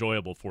and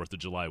enjoyable 4th of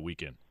July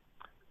weekend.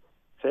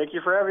 Thank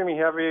you for having me.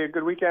 Have a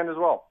good weekend as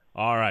well.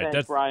 All right.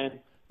 Thanks, Brian.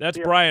 That's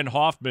Brian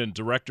Hoffman,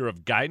 Director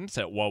of Guidance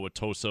at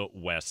Wauwatosa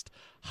West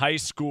High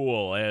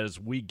School. As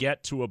we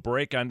get to a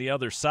break on the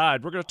other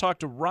side, we're going to talk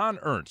to Ron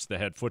Ernst, the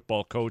head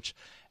football coach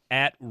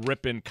at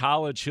Ripon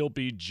College. He'll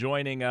be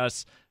joining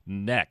us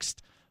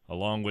next,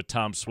 along with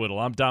Tom Swiddle.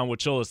 I'm Don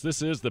Wachillis.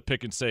 This is the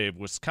Pick and Save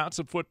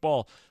Wisconsin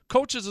Football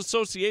Coaches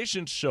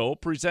Association show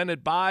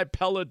presented by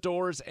Pella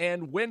Doors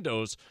and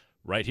Windows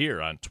right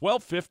here on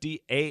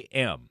 1250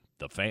 AM,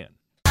 The Fan.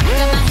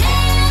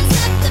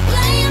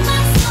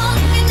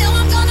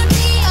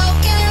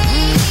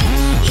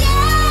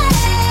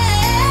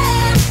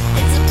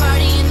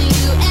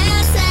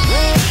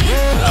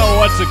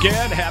 Once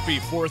again, happy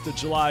 4th of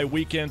July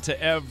weekend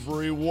to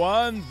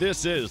everyone.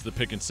 This is the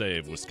Pick and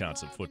Save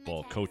Wisconsin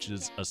Football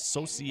Coaches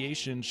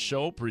Association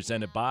show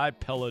presented by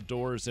Pella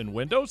Doors and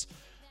Windows.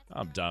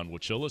 I'm Don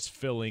Wachillis,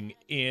 filling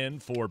in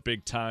for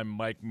big-time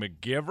Mike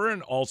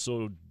McGivern,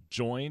 also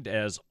joined,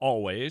 as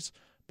always,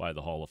 by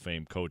the Hall of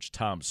Fame coach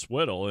Tom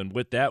Swiddle. And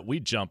with that, we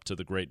jump to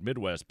the Great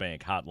Midwest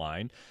Bank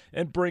hotline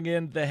and bring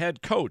in the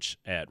head coach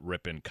at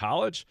Ripon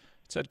College.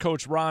 It's head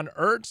coach Ron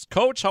Ernst.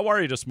 Coach, how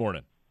are you this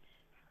morning?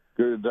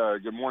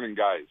 Good morning,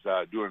 guys.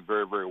 Doing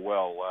very, very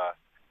well.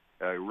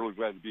 Really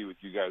glad to be with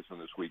you guys on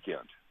this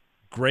weekend.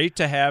 Great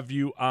to have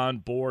you on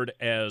board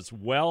as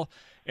well.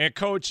 And,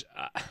 Coach,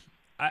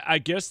 I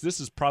guess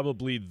this is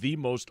probably the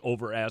most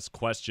over-asked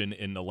question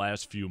in the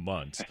last few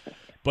months.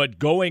 But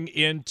going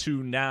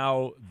into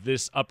now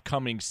this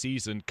upcoming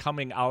season,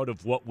 coming out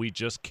of what we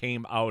just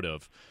came out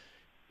of,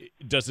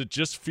 does it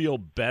just feel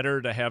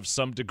better to have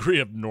some degree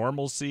of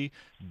normalcy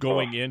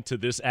going into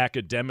this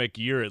academic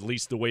year, at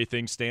least the way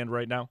things stand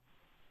right now?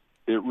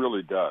 It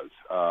really does.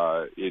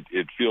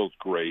 It feels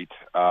great.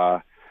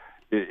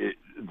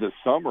 The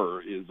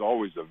summer is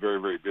always a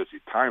very, very busy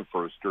time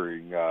for us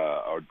during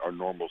our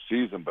normal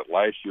season, but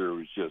last year it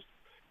was just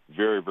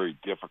very, very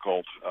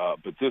difficult.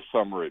 But this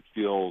summer it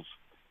feels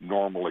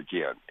normal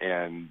again,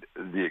 and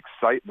the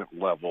excitement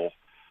level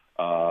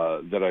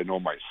that I know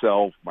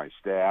myself, my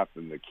staff,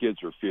 and the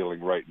kids are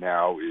feeling right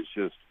now is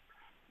just,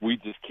 we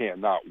just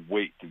cannot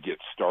wait to get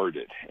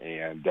started.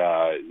 And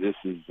this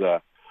is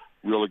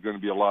really going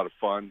to be a lot of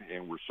fun,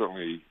 and we're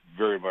certainly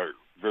very, very,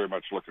 very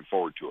much looking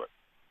forward to it.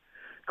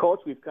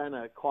 Coach, we've kind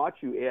of caught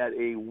you at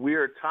a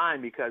weird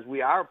time because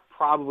we are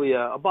probably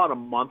about a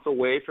month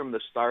away from the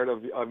start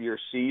of your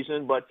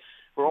season, but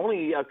we're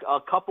only a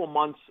couple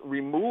months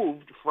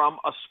removed from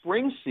a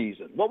spring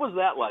season. What was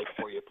that like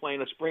for you,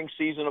 playing a spring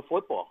season of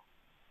football?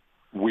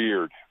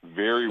 Weird,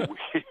 very weird.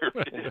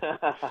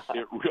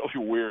 It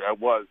really weird. I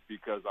was,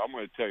 because I'm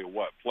going to tell you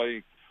what,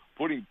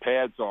 putting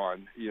pads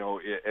on,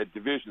 at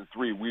Division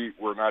III, we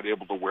were not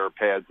able to wear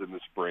pads in the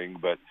spring,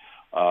 but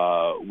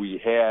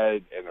we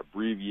had an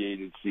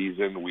abbreviated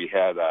season. We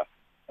had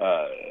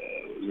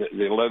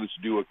they let us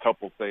do a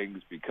couple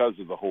things because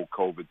of the whole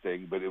COVID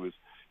thing, but it was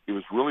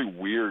really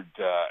weird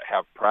to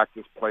have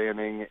practice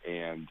planning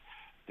and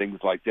things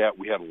like that.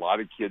 We had a lot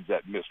of kids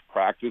that missed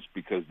practice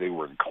because they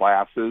were in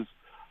classes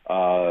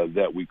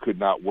that we could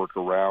not work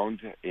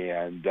around,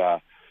 and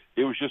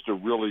it was just a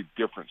really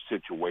different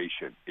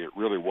situation. It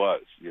really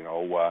was,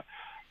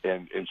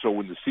 and so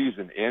when the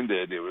season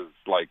ended, it was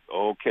like,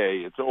 okay,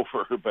 it's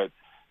over. But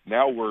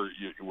now we're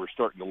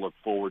starting to look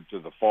forward to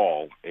the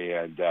fall,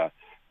 and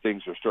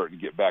things are starting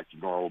to get back to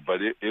normal.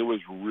 But it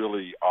was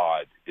really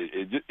odd.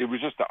 It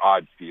was just an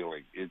odd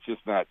feeling. It's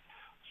just not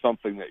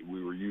something that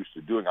we were used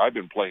to doing. I've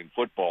been playing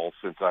football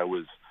since I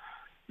was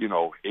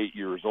 8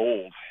 years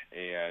old,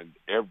 and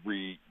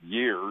every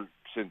year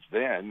since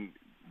then,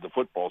 the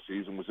football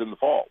season was in the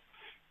fall.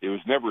 It was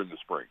never in the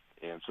spring,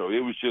 and so it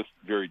was just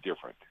very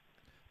different.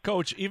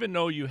 Coach, even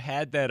though you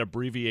had that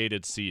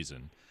abbreviated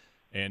season,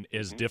 and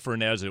as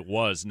different as it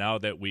was, now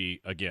that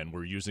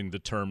we're using the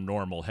term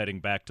normal, heading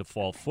back to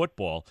fall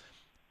football,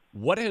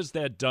 what has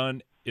that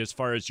done as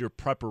far as your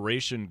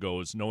preparation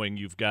goes, knowing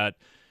you've got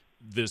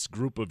this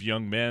group of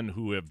young men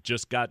who have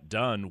just got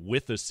done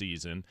with a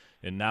season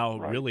and now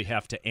really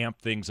have to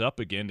amp things up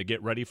again to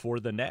get ready for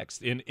the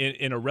next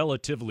in a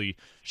relatively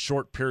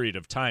short period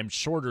of time,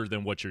 shorter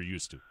than what you're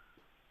used to?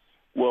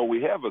 Well,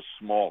 we have a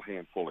small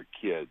handful of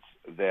kids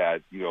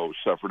that,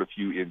 suffered a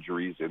few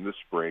injuries in the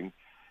spring,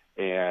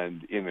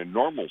 and in a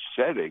normal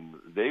setting,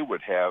 they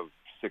would have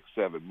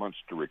 6-7 months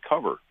to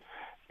recover.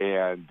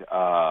 And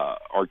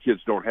our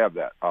kids don't have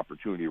that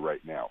opportunity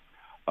right now.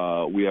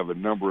 We have a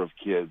number of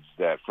kids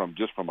that, from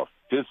a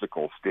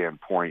physical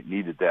standpoint,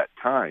 needed that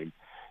time,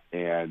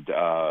 and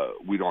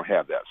we don't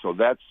have that. So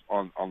that's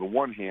on the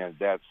one hand,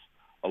 that's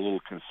a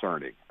little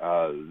concerning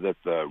that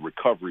the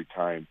recovery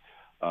time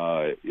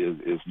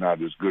is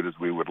not as good as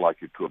we would like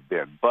it to have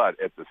been.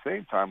 But at the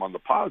same time, on the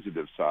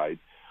positive side,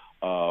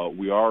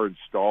 we are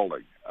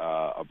installing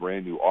a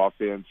brand new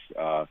offense.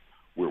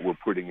 We're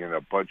putting in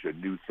a bunch of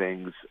new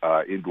things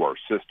into our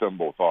system,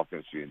 both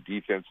offensively and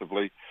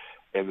defensively.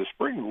 And the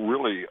spring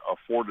really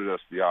afforded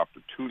us the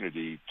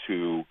opportunity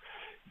to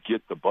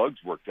get the bugs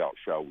worked out,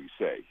 shall we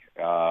say,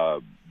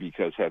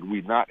 because had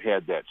we not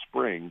had that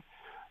spring,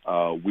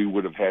 we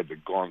would have had to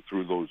gone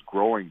through those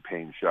growing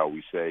pains, shall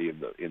we say,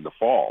 in the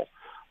fall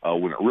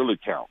when it really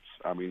counts.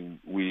 I mean,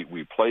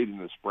 we played in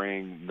the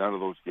spring. None of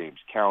those games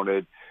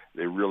counted.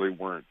 They really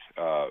weren't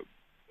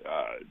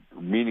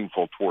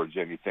meaningful towards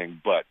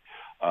anything, but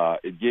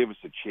it gave us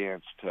a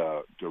chance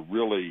to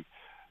really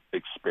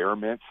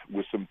experiment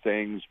with some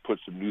things, put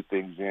some new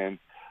things in,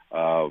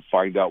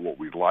 find out what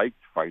we liked,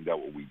 find out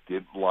what we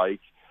didn't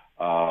like,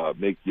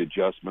 make the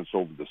adjustments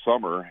over the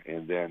summer,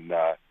 and then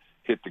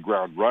hit the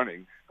ground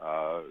running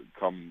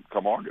come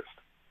August.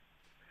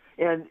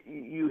 And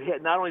you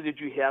had, not only did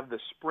you have the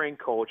spring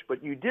coach,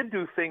 but you did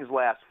do things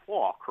last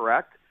fall,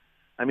 correct?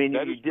 I mean,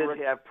 you did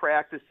correct. Have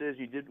practices.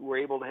 Were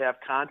able to have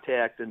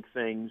contact and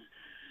things.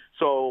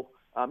 So,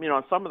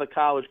 some of the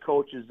college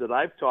coaches that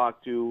I've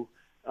talked to,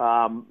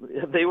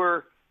 they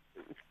were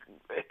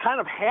kind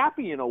of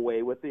happy in a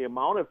way with the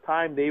amount of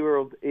time they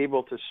were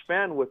able to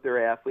spend with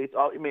their athletes.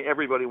 I mean,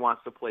 everybody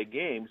wants to play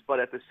games, but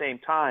at the same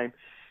time,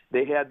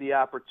 they had the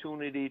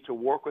opportunity to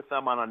work with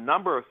them on a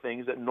number of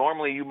things that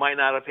normally you might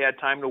not have had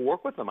time to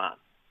work with them on.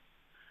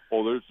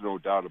 Oh, there's no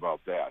doubt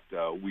about that.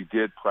 We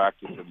did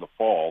practice in the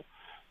fall.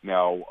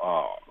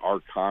 Now, our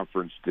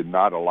conference did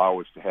not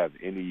allow us to have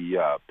any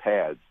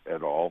pads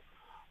at all,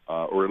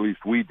 or at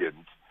least we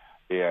didn't.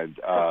 And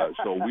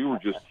so we were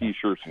just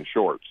T-shirts and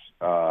shorts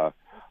the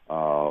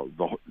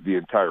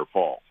entire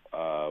fall.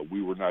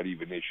 We were not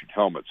even issued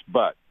helmets.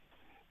 But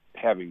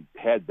having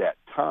had that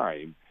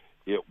time,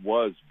 it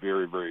was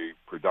very, very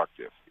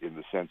productive in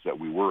the sense that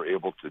we were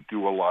able to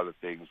do a lot of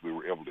things. We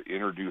were able to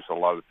introduce a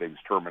lot of things,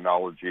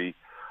 terminology,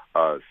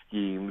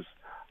 schemes.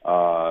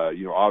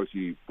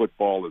 Obviously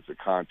football is a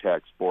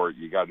contact sport.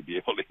 You got to be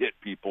able to hit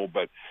people,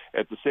 but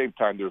at the same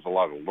time, there's a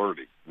lot of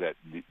learning that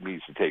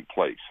needs to take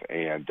place.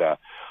 And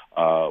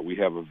we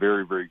have a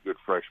very, very good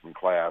freshman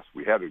class.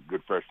 We had a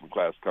good freshman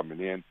class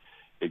coming in.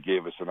 It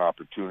gave us an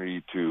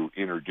opportunity to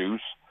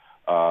introduce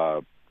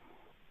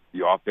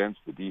the offense,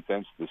 the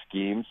defense, the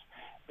schemes.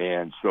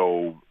 And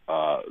so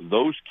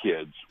those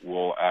kids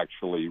will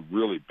actually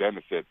really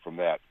benefit from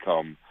that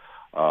come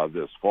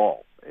this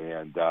fall.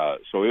 And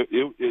so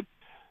it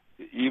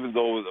even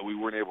though we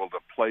weren't able to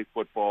play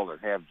football and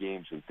have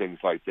games and things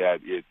like that,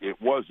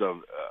 it was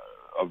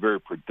a very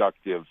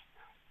productive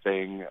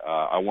thing.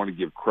 I want to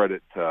give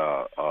credit to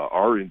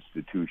our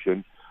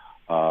institution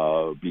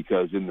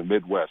because in the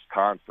Midwest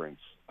Conference,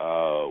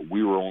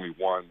 we were only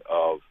one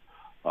of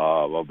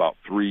about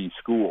 3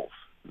 schools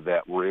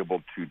that were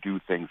able to do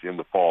things in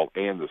the fall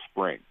and the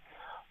spring.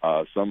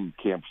 Some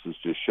campuses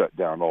just shut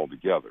down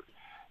altogether.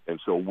 And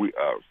so we,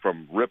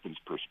 from Ripon's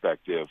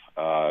perspective,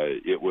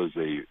 it was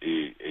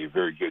a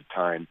very good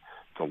time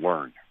to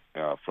learn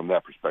from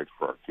that perspective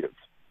for our kids.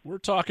 We're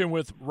talking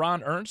with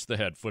Ron Ernst, the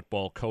head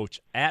football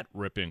coach at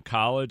Ripon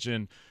College.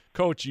 And,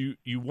 Coach,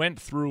 you went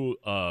through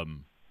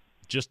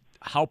just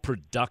how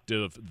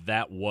productive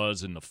that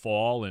was in the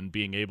fall and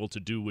being able to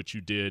do what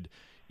you did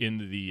in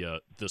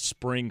the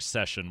spring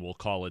session, we'll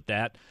call it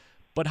that.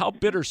 But how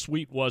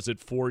bittersweet was it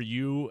for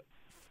you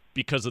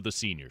because of the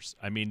seniors?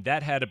 I mean,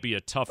 that had to be a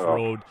tough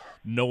road,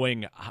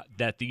 knowing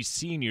that these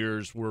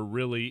seniors were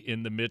really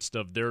in the midst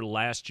of their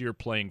last year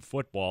playing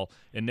football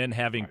and then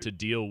having to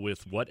deal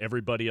with what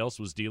everybody else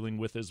was dealing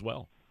with as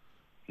well.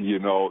 You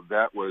know,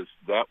 that was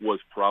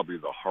probably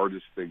the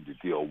hardest thing to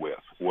deal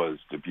with, was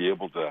to be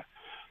able to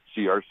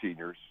see our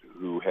seniors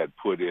who had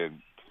put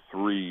in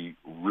 3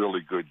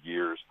 really good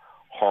years,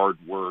 hard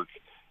work,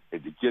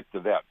 and to get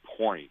to that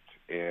point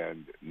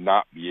and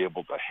not be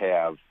able to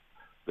have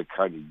the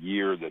kind of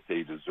year that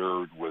they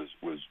deserved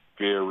was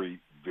very,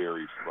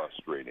 very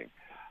frustrating.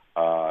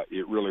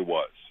 It really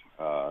was.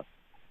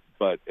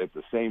 But at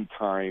the same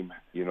time,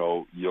 you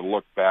know, you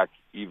look back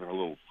even a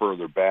little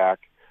further back,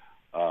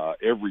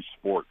 every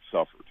sport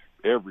suffered.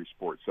 Every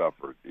sport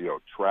suffered. You know,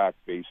 track,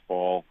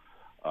 baseball.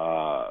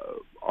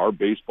 Our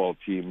baseball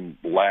team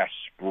last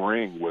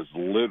spring was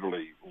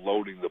literally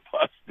loading the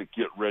bus to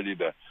get ready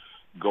to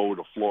go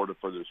to Florida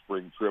for their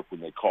spring trip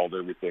when they called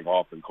everything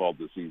off and called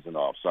the season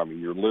off. So, I mean,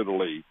 you're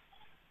literally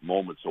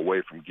moments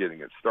away from getting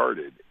it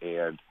started.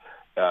 And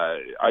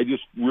I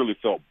just really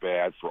felt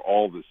bad for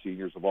all the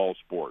seniors of all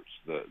sports,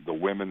 the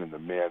women and the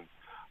men,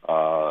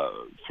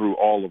 through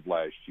all of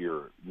last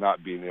year,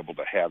 not being able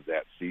to have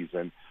that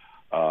season.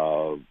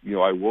 You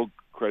know, I will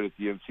credit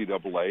the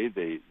NCAA.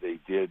 They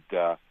did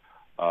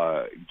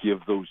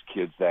give those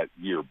kids that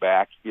year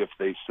back if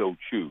they so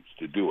choose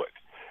to do it.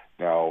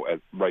 Now,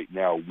 right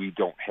now, we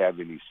don't have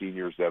any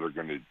seniors that are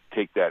going to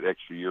take that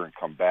extra year and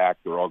come back.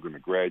 They're all going to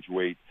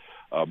graduate,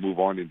 move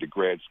on into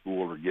grad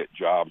school or get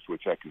jobs,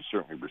 which I can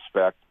certainly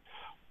respect.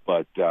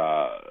 But,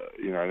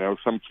 you know, I know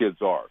some kids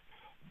are.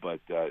 But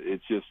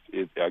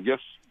I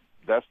guess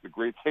that's the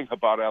great thing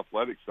about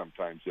athletics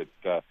sometimes. It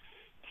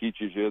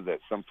teaches you that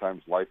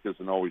sometimes life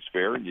isn't always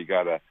fair, and you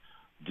got to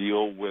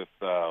deal with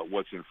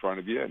what's in front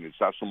of you. And it's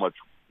not so much,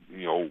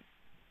 you know,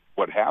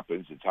 what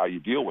happens, it's how you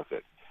deal with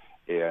it.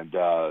 And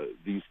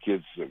these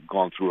kids have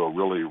gone through a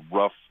really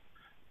rough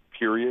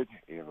period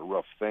and a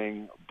rough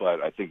thing,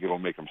 but I think it'll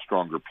make them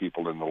stronger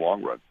people in the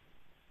long run.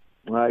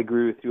 I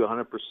agree with you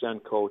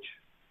 100%, Coach.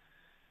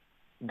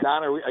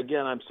 Don,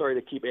 I'm sorry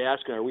to keep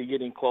asking. Are we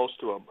getting close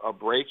to a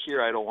break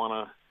here? I don't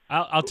want to.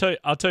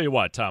 I'll tell you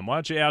what, Tom. Why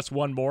don't you ask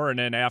one more, and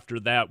then after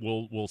that,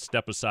 we'll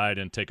step aside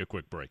and take a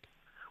quick break.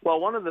 Well,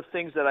 one of the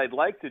things that I'd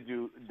like to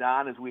do,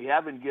 Don, is we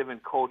haven't given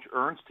Coach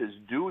Ernst his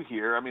due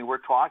here. I mean, we're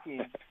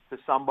talking to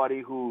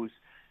somebody who's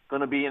going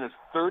to be in his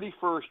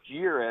 31st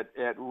year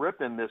at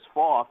Ripon this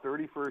fall,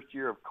 31st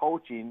year of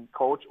coaching.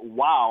 Coach,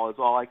 wow, is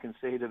all I can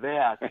say to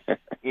that.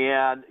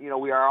 And,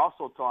 we are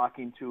also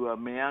talking to a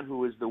man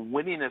who is the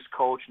winningest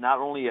coach, not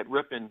only at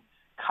Ripon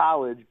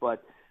College,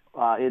 but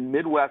in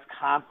Midwest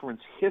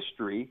Conference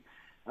history.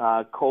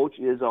 Coach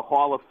is a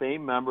Hall of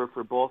Fame member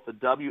for both the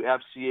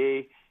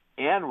WFCA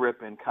and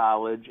Ripon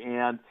College,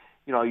 and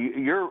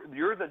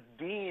you're the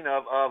dean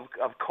of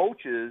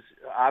coaches,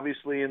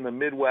 obviously in the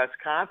Midwest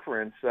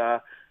Conference.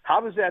 How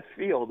does that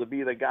feel to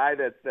be the guy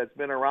that's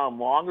been around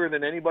longer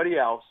than anybody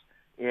else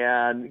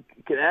and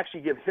can actually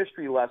give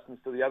history lessons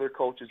to the other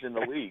coaches in the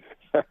league?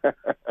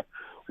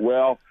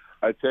 Well,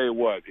 I tell you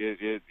what,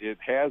 it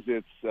has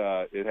its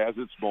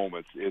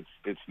moments.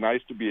 It's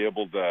nice to be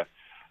able to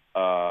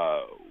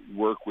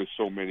work with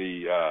so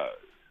many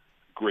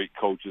great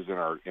coaches in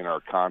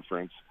our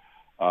conference.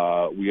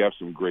 We have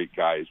some great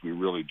guys, we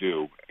really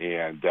do.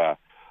 And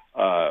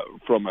I'll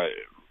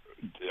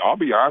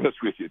be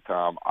honest with you,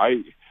 Tom.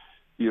 I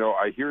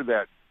hear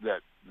that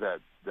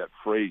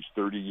phrase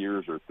 30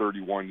 years or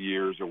 31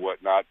 years or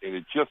whatnot, and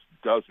it just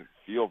doesn't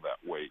feel that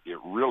way. It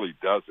really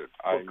doesn't.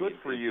 Well, good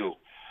for you.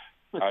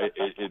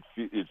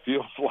 It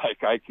feels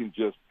like I can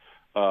just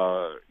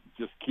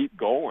keep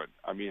going.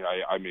 I'm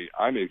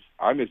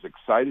as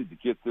excited to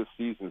get this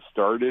season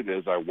started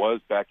as I was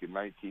back in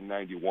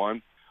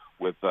 1991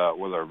 with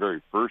our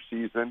very first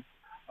season.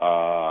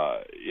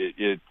 This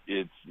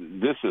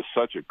is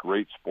such a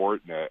great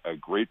sport and a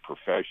great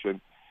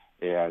profession,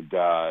 and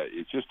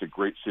it's just a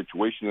great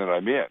situation that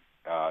I'm in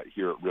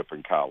here at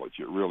Ripon College.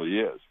 It really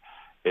is,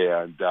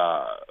 and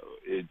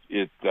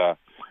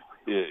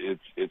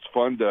it's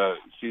fun to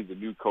see the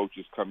new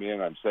coaches come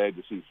in. I'm sad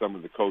to see some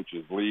of the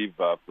coaches leave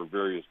for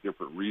various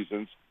different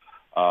reasons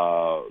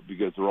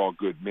because they're all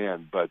good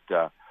men. But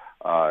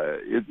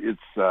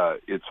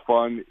it's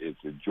fun,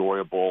 it's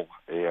enjoyable,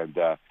 and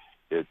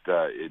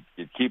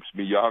it keeps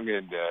me young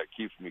and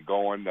keeps me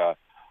going.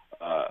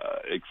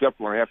 Except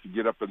when I have to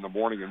get up in the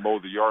morning and mow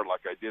the yard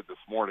like I did this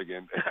morning,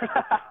 and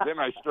then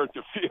I start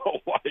to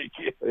feel like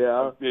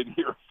I've been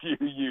here a few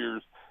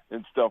years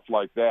and stuff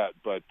like that.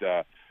 But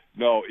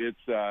no,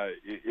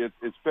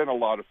 it's been a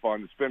lot of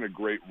fun. It's been a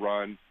great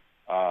run.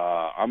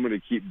 I'm going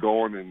to keep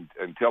going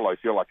until I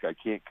feel like I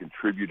can't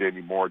contribute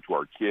anymore to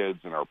our kids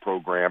and our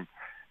program.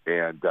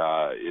 And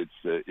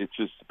it's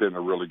just been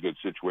a really good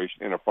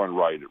situation and a fun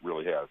ride. It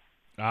really has.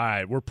 All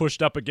right, we're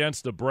pushed up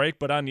against the break,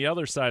 but on the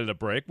other side of the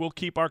break, we'll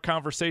keep our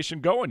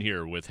conversation going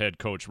here with head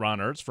coach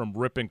Ron Ernst from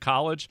Ripon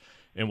College,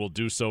 and we'll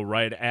do so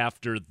right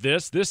after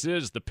this. This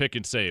is the Pick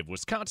and Save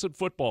Wisconsin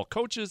Football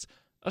Coaches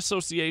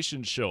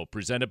Association show,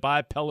 presented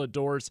by Pella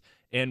Doors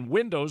and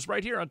Windows,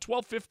 right here on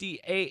 1250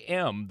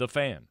 AM, The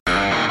Fan.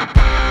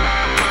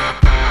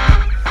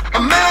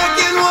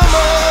 American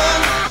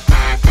woman,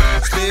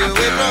 stay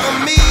away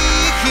from me.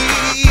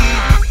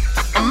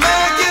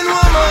 American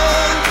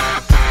woman,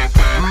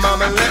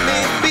 mama, let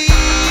me be.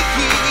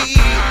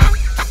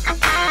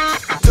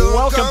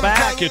 Welcome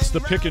back. It's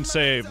the Pick and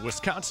Save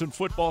Wisconsin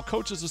Football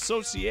Coaches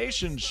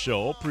Association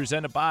show,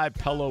 presented by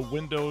Pella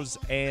Windows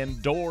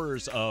and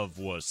Doors of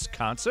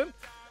Wisconsin.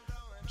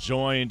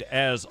 Joined,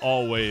 as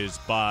always,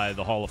 by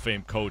the Hall of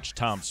Fame coach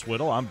Tom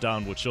Swiddle. I'm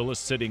Don Wachilla,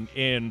 sitting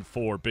in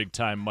for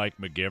big-time Mike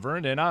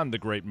McGivern. And on the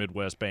Great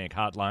Midwest Bank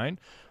Hotline,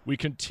 we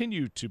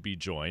continue to be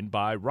joined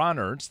by Ron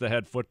Ernst, the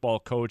head football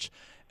coach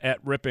at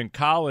Ripon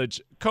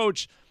College.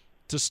 Coach,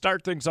 to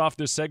start things off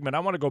this segment, I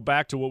want to go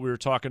back to what we were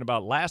talking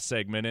about last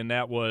segment, and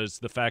that was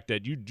the fact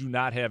that you do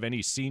not have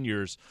any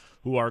seniors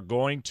who are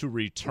going to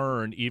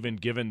return, even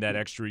given that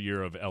extra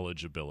year of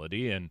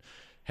eligibility. And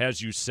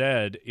as you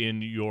said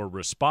in your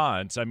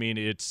response, I mean,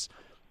 it's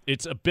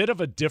a bit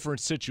of a different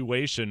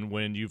situation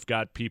when you've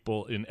got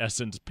people, in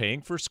essence,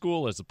 paying for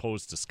school as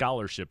opposed to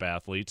scholarship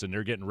athletes, and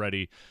they're getting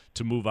ready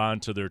to move on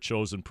to their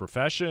chosen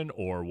profession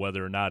or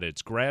whether or not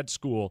it's grad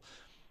school.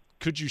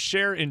 Could you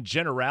share in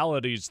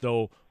generalities,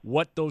 though,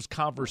 what those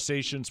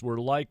conversations were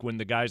like when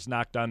the guys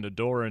knocked on the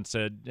door and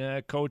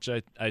said, Coach,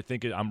 I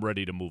think I'm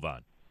ready to move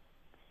on?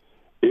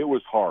 It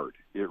was hard.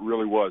 It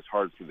really was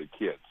hard for the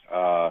kids.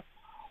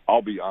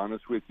 I'll be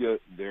honest with you,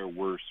 there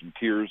were some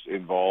tears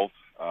involved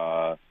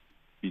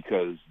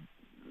because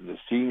the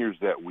seniors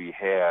that we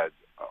had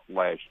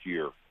last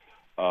year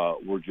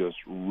were just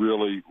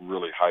really,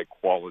 really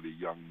high-quality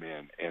young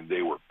men, and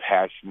they were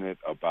passionate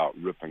about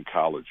Ripon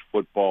College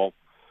football.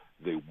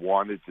 They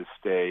wanted to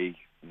stay.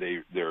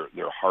 Their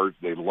hearts,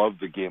 they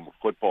loved the game of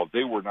football.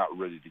 They were not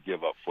ready to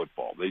give up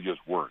football. They just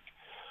weren't.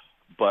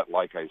 But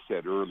like I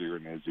said earlier,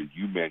 and as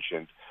you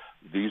mentioned,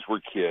 these were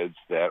kids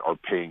that are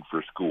paying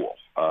for school.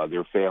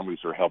 their families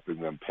are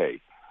helping them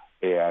pay.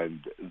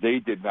 And they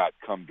did not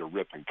come to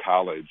Ripon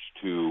College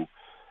to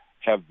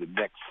have the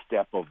next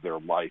step of their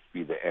life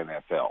be the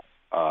NFL.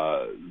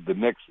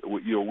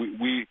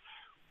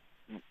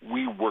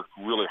 We worked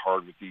really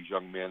hard with these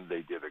young men.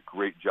 They did a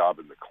great job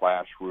in the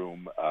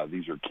classroom.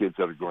 These are kids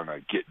that are going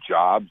to get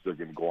jobs. They're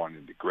going to go on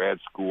into grad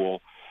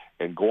school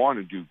and go on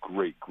and do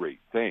great, great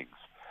things.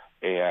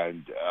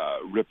 And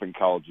Ripon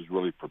College has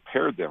really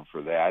prepared them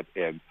for that.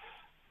 And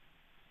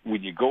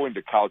when you go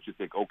into college, you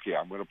think, okay,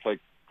 I'm going to play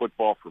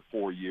football for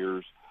 4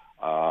 years.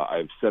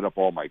 I've set up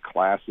all my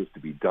classes to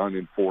be done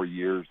in 4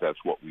 years.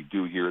 That's what we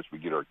do here is we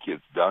get our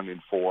kids done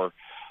in 4.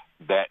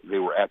 That they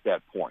were at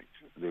that point.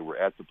 They were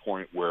at the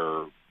point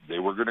where they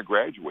were going to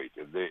graduate,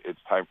 and it's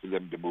time for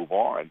them to move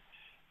on.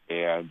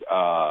 And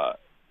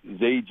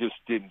they just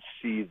didn't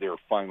see their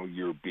final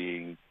year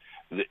being.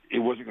 It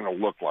wasn't going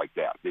to look like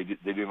that. They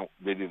didn't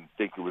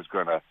think it was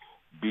going to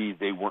be.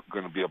 They weren't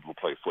going to be able to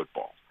play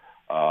football.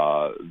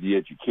 The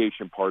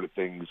education part of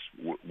things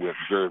went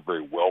very,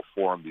 very well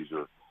for them. These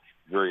are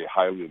very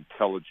highly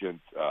intelligent,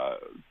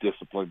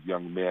 disciplined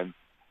young men,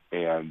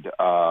 and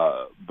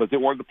but they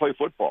wanted to play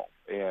football,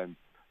 and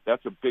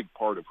that's a big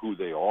part of who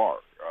they are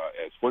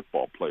as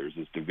football players,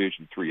 as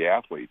Division III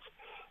athletes.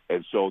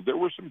 And so there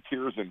were some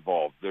tears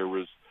involved. There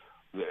was,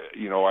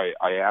 I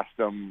asked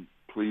them,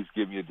 please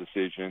give me a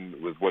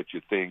decision with what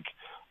you think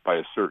by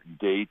a certain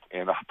date.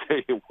 And I'll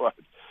tell you what,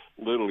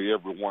 literally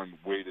everyone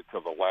waited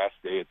till the last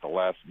day, at the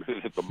last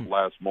minute, at the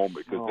last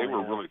moment, because they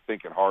were really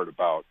thinking hard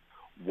about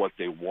what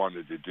they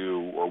wanted to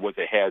do or what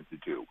they had to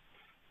do.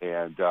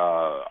 And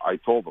I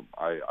told them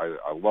I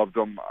loved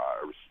them.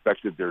 I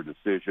respected their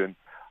decision.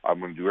 I'm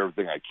going to do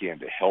everything I can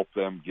to help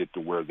them get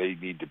to where they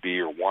need to be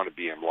or want to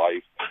be in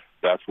life.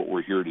 That's what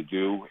we're here to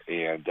do.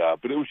 And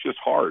but it was just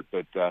hard.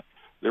 But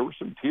there were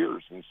some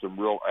tears and some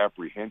real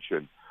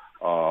apprehension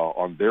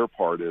on their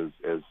part as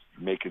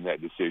making that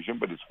decision.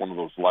 But it's one of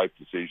those life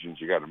decisions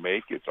you got to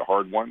make. It's a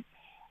hard one,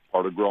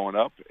 part of growing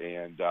up.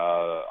 And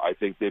I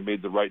think they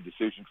made the right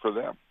decision for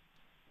them.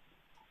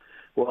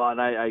 Well,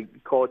 and I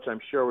Coach,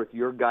 I'm sure with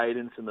your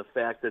guidance and the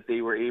fact that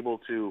they were able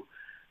to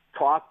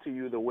talk to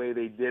you the way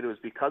they did, it was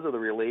because of the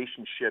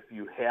relationship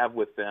you have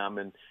with them,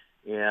 and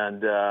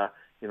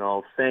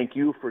thank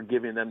you for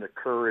giving them the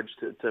courage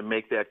to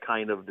make that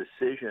kind of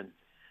decision.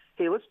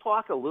 Hey, let's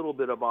talk a little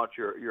bit about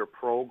your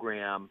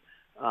program.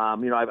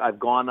 I've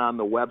gone on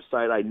the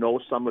website. I know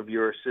some of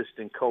your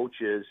assistant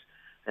coaches,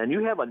 and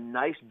you have a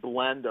nice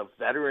blend of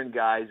veteran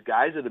guys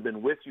that have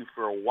been with you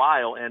for a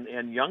while,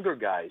 and younger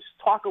guys.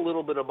 Talk a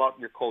little bit about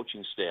your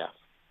coaching staff.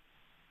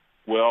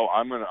 Well,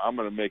 I'm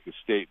gonna make a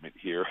statement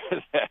here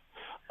that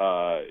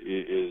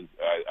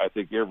I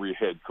think every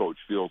head coach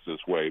feels this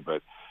way,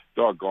 but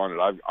doggone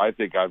it, I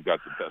think I've got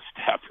the best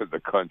staff in the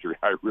country.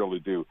 I really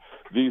do.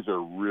 These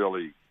are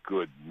really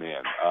good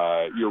men.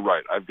 You're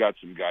right. I've got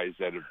some guys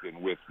that have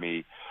been with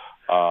me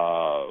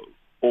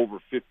over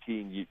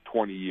 15,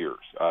 20 years.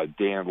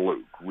 Dan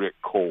Luke, Rick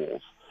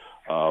Coles,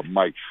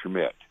 Mike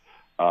Schmidt.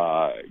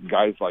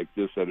 Guys like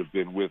this that have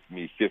been with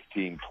me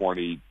 15,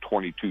 20,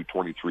 22,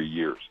 23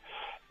 years.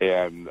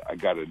 And I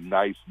got a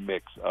nice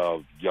mix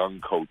of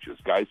young coaches,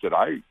 guys that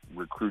I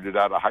recruited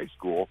out of high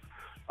school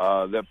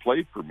that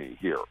played for me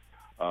here.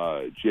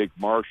 Jake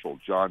Marshall,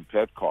 John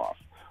Petkoff,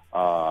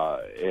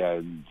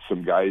 and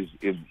some guys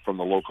from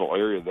the local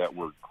area that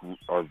were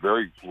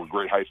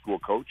great high school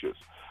coaches.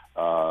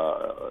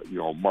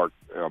 Mark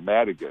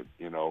Madigan,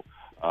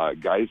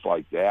 guys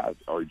like that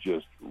are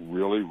just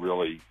really,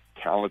 really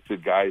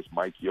talented guys.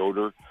 Mike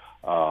Yoder,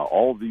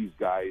 all of these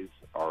guys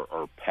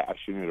are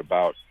passionate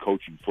about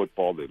coaching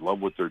football. They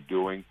love what they're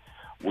doing.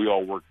 We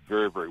all work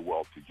very, very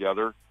well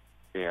together,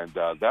 and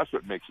that's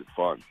what makes it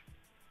fun,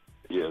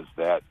 is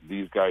that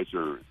these guys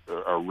are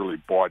really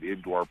bought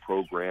into our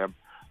program,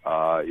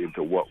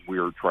 into what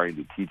we're trying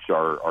to teach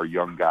our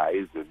young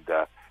guys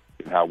and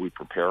how we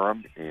prepare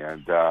them.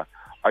 And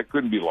I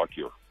couldn't be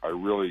luckier. I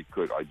really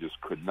could. I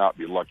just could not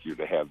be luckier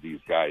to have these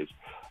guys.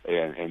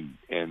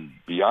 And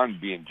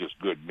beyond being just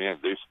good men,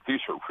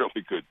 these are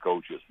really good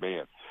coaches,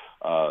 man.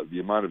 The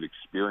amount of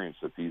experience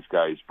that these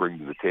guys bring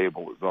to the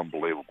table is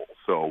unbelievable.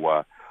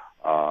 So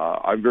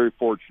I'm very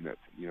fortunate.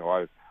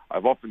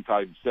 I've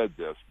oftentimes said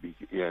this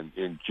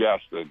in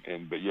jest,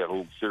 but yet a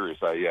little serious.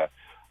 I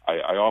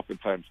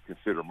oftentimes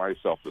consider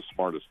myself the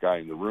smartest guy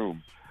in the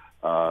room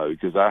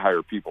because I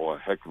hire people a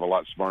heck of a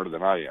lot smarter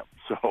than I am.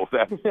 So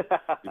that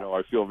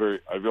I feel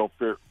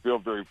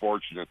very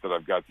fortunate that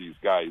I've got these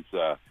guys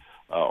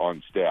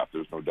on staff.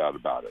 There's no doubt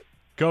about it.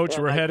 Coach,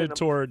 we're headed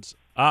towards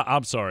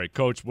I'm sorry,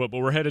 Coach, but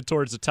we're headed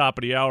towards the top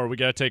of the hour. We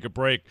got to take a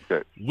break.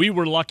 Okay. We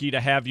were lucky to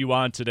have you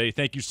on today.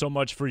 Thank you so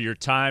much for your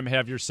time.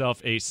 Have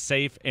yourself a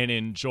safe and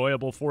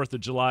enjoyable 4th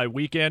of July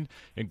weekend,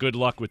 and good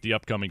luck with the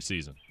upcoming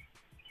season.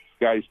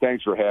 Guys,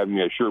 thanks for having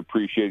me. I sure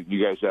appreciate it.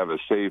 You guys have a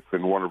safe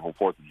and wonderful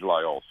 4th of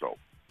July also.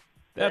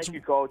 Thank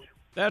you, Coach.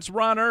 That's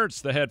Ron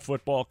Ernst, the head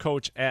football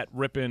coach at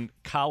Ripon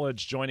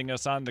College, joining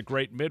us on the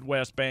Great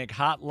Midwest Bank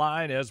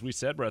Hotline. As we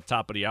said, we're at the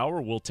top of the hour.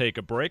 We'll take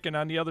a break, and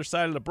on the other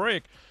side of the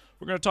break,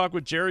 We're going to talk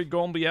with Jerry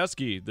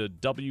Golubieski, the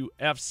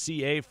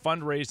WFCA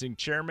fundraising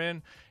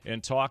chairman,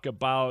 and talk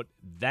about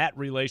that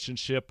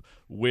relationship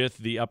with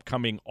the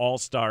upcoming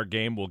All-Star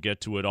game. We'll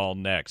get to it all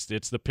next.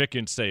 It's the Pick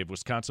and Save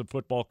Wisconsin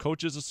Football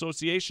Coaches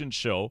Association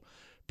show,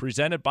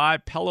 presented by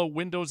Pella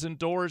Windows and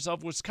Doors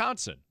of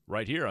Wisconsin,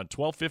 right here on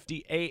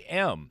 1250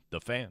 AM,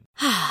 The Fan.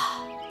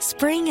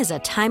 Spring is a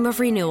time of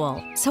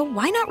renewal, so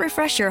why not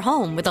refresh your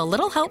home with a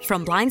little help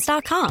from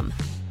Blinds.com?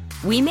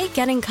 We make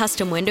getting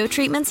custom window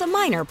treatments a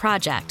minor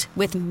project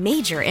with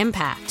major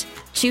impact.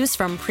 Choose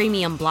from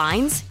premium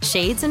blinds,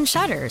 shades, and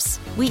shutters.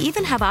 We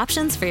even have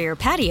options for your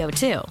patio,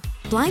 too.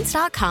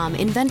 Blinds.com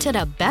invented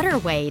a better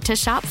way to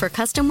shop for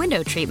custom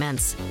window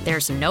treatments.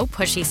 There's no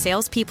pushy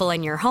salespeople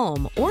in your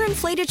home or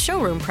inflated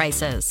showroom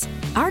prices.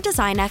 Our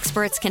design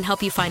experts can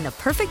help you find the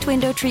perfect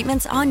window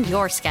treatments on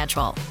your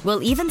schedule.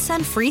 We'll even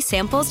send free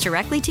samples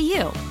directly to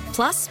you.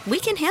 Plus, we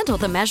can handle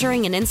the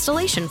measuring and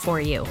installation for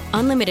you.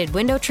 Unlimited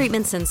window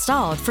treatments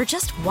installed for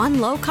just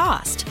one low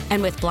cost.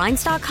 And with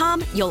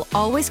Blinds.com, you'll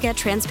always get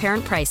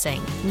transparent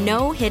pricing.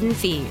 No hidden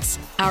fees.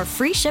 Our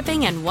free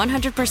shipping and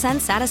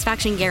 100%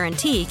 satisfaction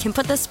guarantee can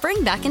put the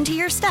spring back into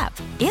your step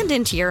and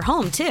into your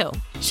home, too.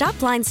 Shop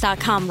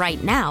Blinds.com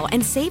right now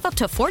and save up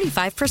to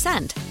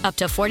 45%. Up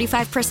to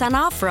 45%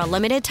 off for a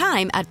limited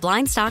time at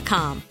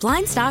Blinds.com.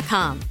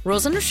 Blinds.com.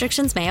 Rules and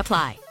restrictions may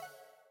apply.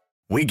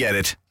 We get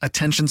it.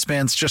 Attention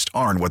spans just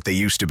aren't what they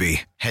used to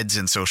be. Heads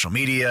in social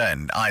media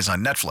and eyes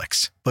on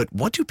Netflix. But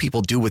what do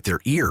people do with their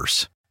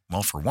ears?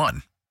 Well, for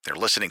one, they're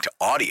listening to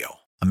audio.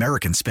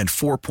 Americans spend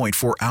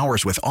 4.4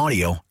 hours with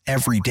audio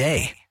every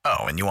day.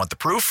 Oh, and you want the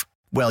proof?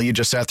 Well, you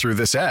just sat through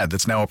this ad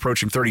that's now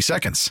approaching 30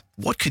 seconds.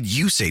 What could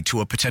you say to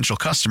a potential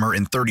customer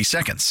in 30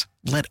 seconds?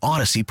 Let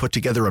Odyssey put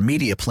together a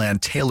media plan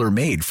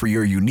tailor-made for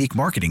your unique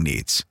marketing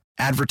needs.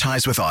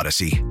 Advertise with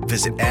Odyssey.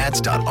 Visit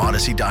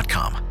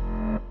ads.odyssey.com.